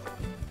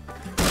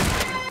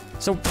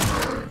 So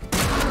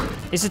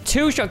it's a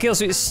 2-shot kill,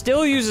 so it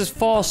still uses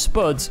 4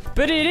 spuds.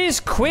 But it is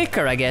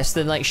quicker, I guess,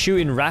 than like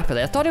shooting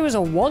rapidly. I thought it was a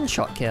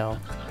 1-shot kill.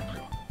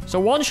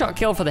 So 1-shot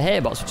kill for the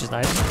haybots, which is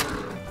nice.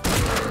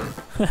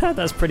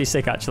 That's pretty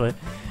sick, actually.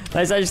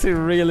 That's actually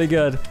really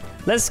good.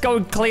 Let's go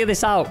and clear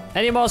this out.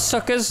 Any more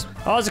suckers?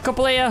 Oh, there's a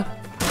couple here.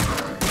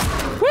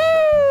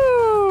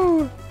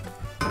 Woo!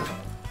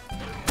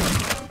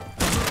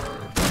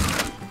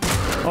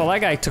 Oh, that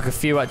guy took a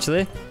few,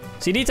 actually.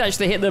 So you need to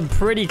actually hit them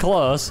pretty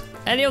close.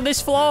 Any on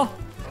this floor?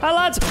 Hi,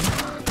 lads.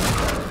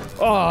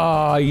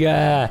 Oh,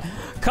 yeah.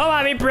 Come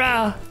at me,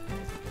 bro.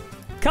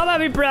 Come at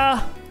me, bro.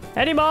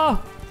 Any more?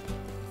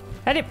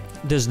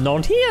 There's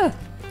none here.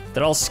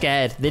 They're all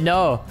scared. They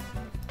know.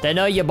 They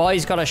know your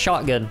boy's got a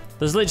shotgun.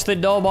 There's literally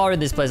no more in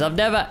this place. I've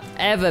never,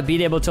 ever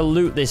been able to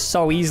loot this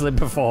so easily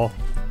before.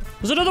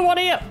 There's another one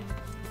here.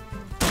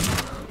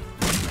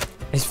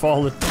 He's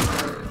fallen.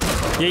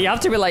 Yeah, you have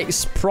to be, like,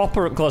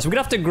 proper up close. We're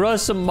gonna have to grow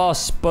some more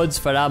spuds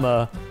for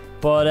ammo.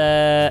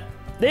 But,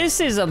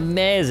 this is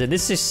amazing.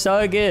 This is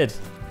so good.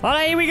 All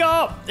right, here we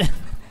go.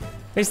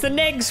 It's the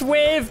next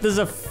wave. There's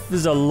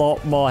a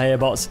lot more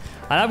haybots.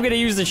 And I'm gonna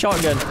use the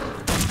shotgun.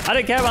 I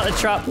don't care about the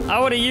trap. I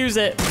want to use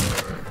it.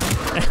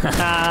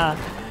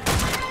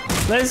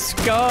 Let's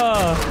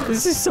go.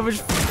 This is so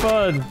much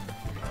fun.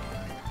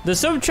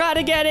 There's some trying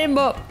to get in,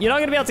 but you're not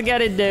going to be able to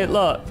get in, dude.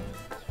 Look.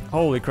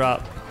 Holy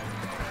crap.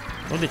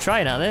 What are they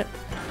trying at it?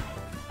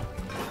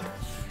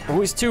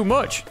 Oh, it's too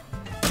much.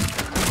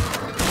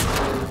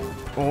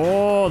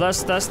 Oh,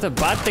 that's the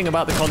bad thing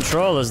about the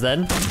controllers,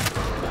 then.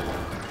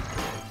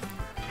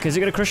 Because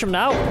you're going to crush them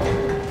now.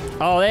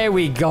 Oh, there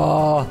we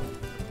go.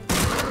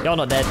 You're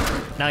not dead.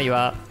 Now you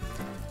are.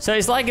 So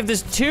it's like if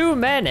there's too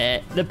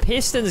many, the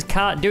pistons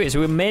can't do it. So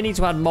we may need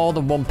to add more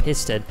than one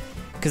piston.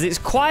 Because it's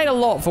quite a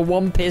lot for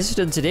one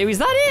piston to do. Is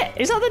that it?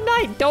 Is that the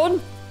night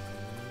done?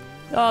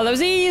 Oh, that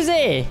was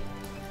easy.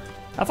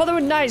 I thought the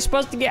night's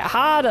supposed to get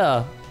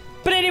harder.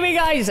 But anyway,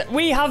 guys,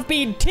 we have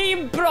been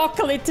Team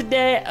Broccoli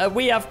today.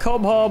 We have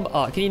come home.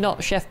 Oh, can you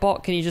not, Chef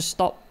Bot? Can you just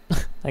stop?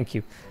 Thank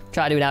you.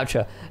 Try to do an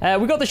outro.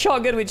 We got the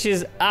shotgun, which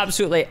is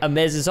absolutely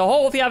amazing. So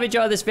hope you have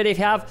enjoyed this video. If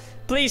you have,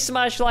 please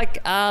smash like,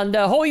 and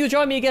hope you'll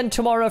join me again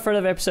tomorrow for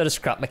another episode of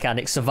Scrap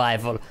Mechanic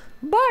Survival.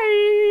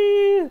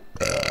 Bye!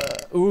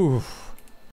 Ooh.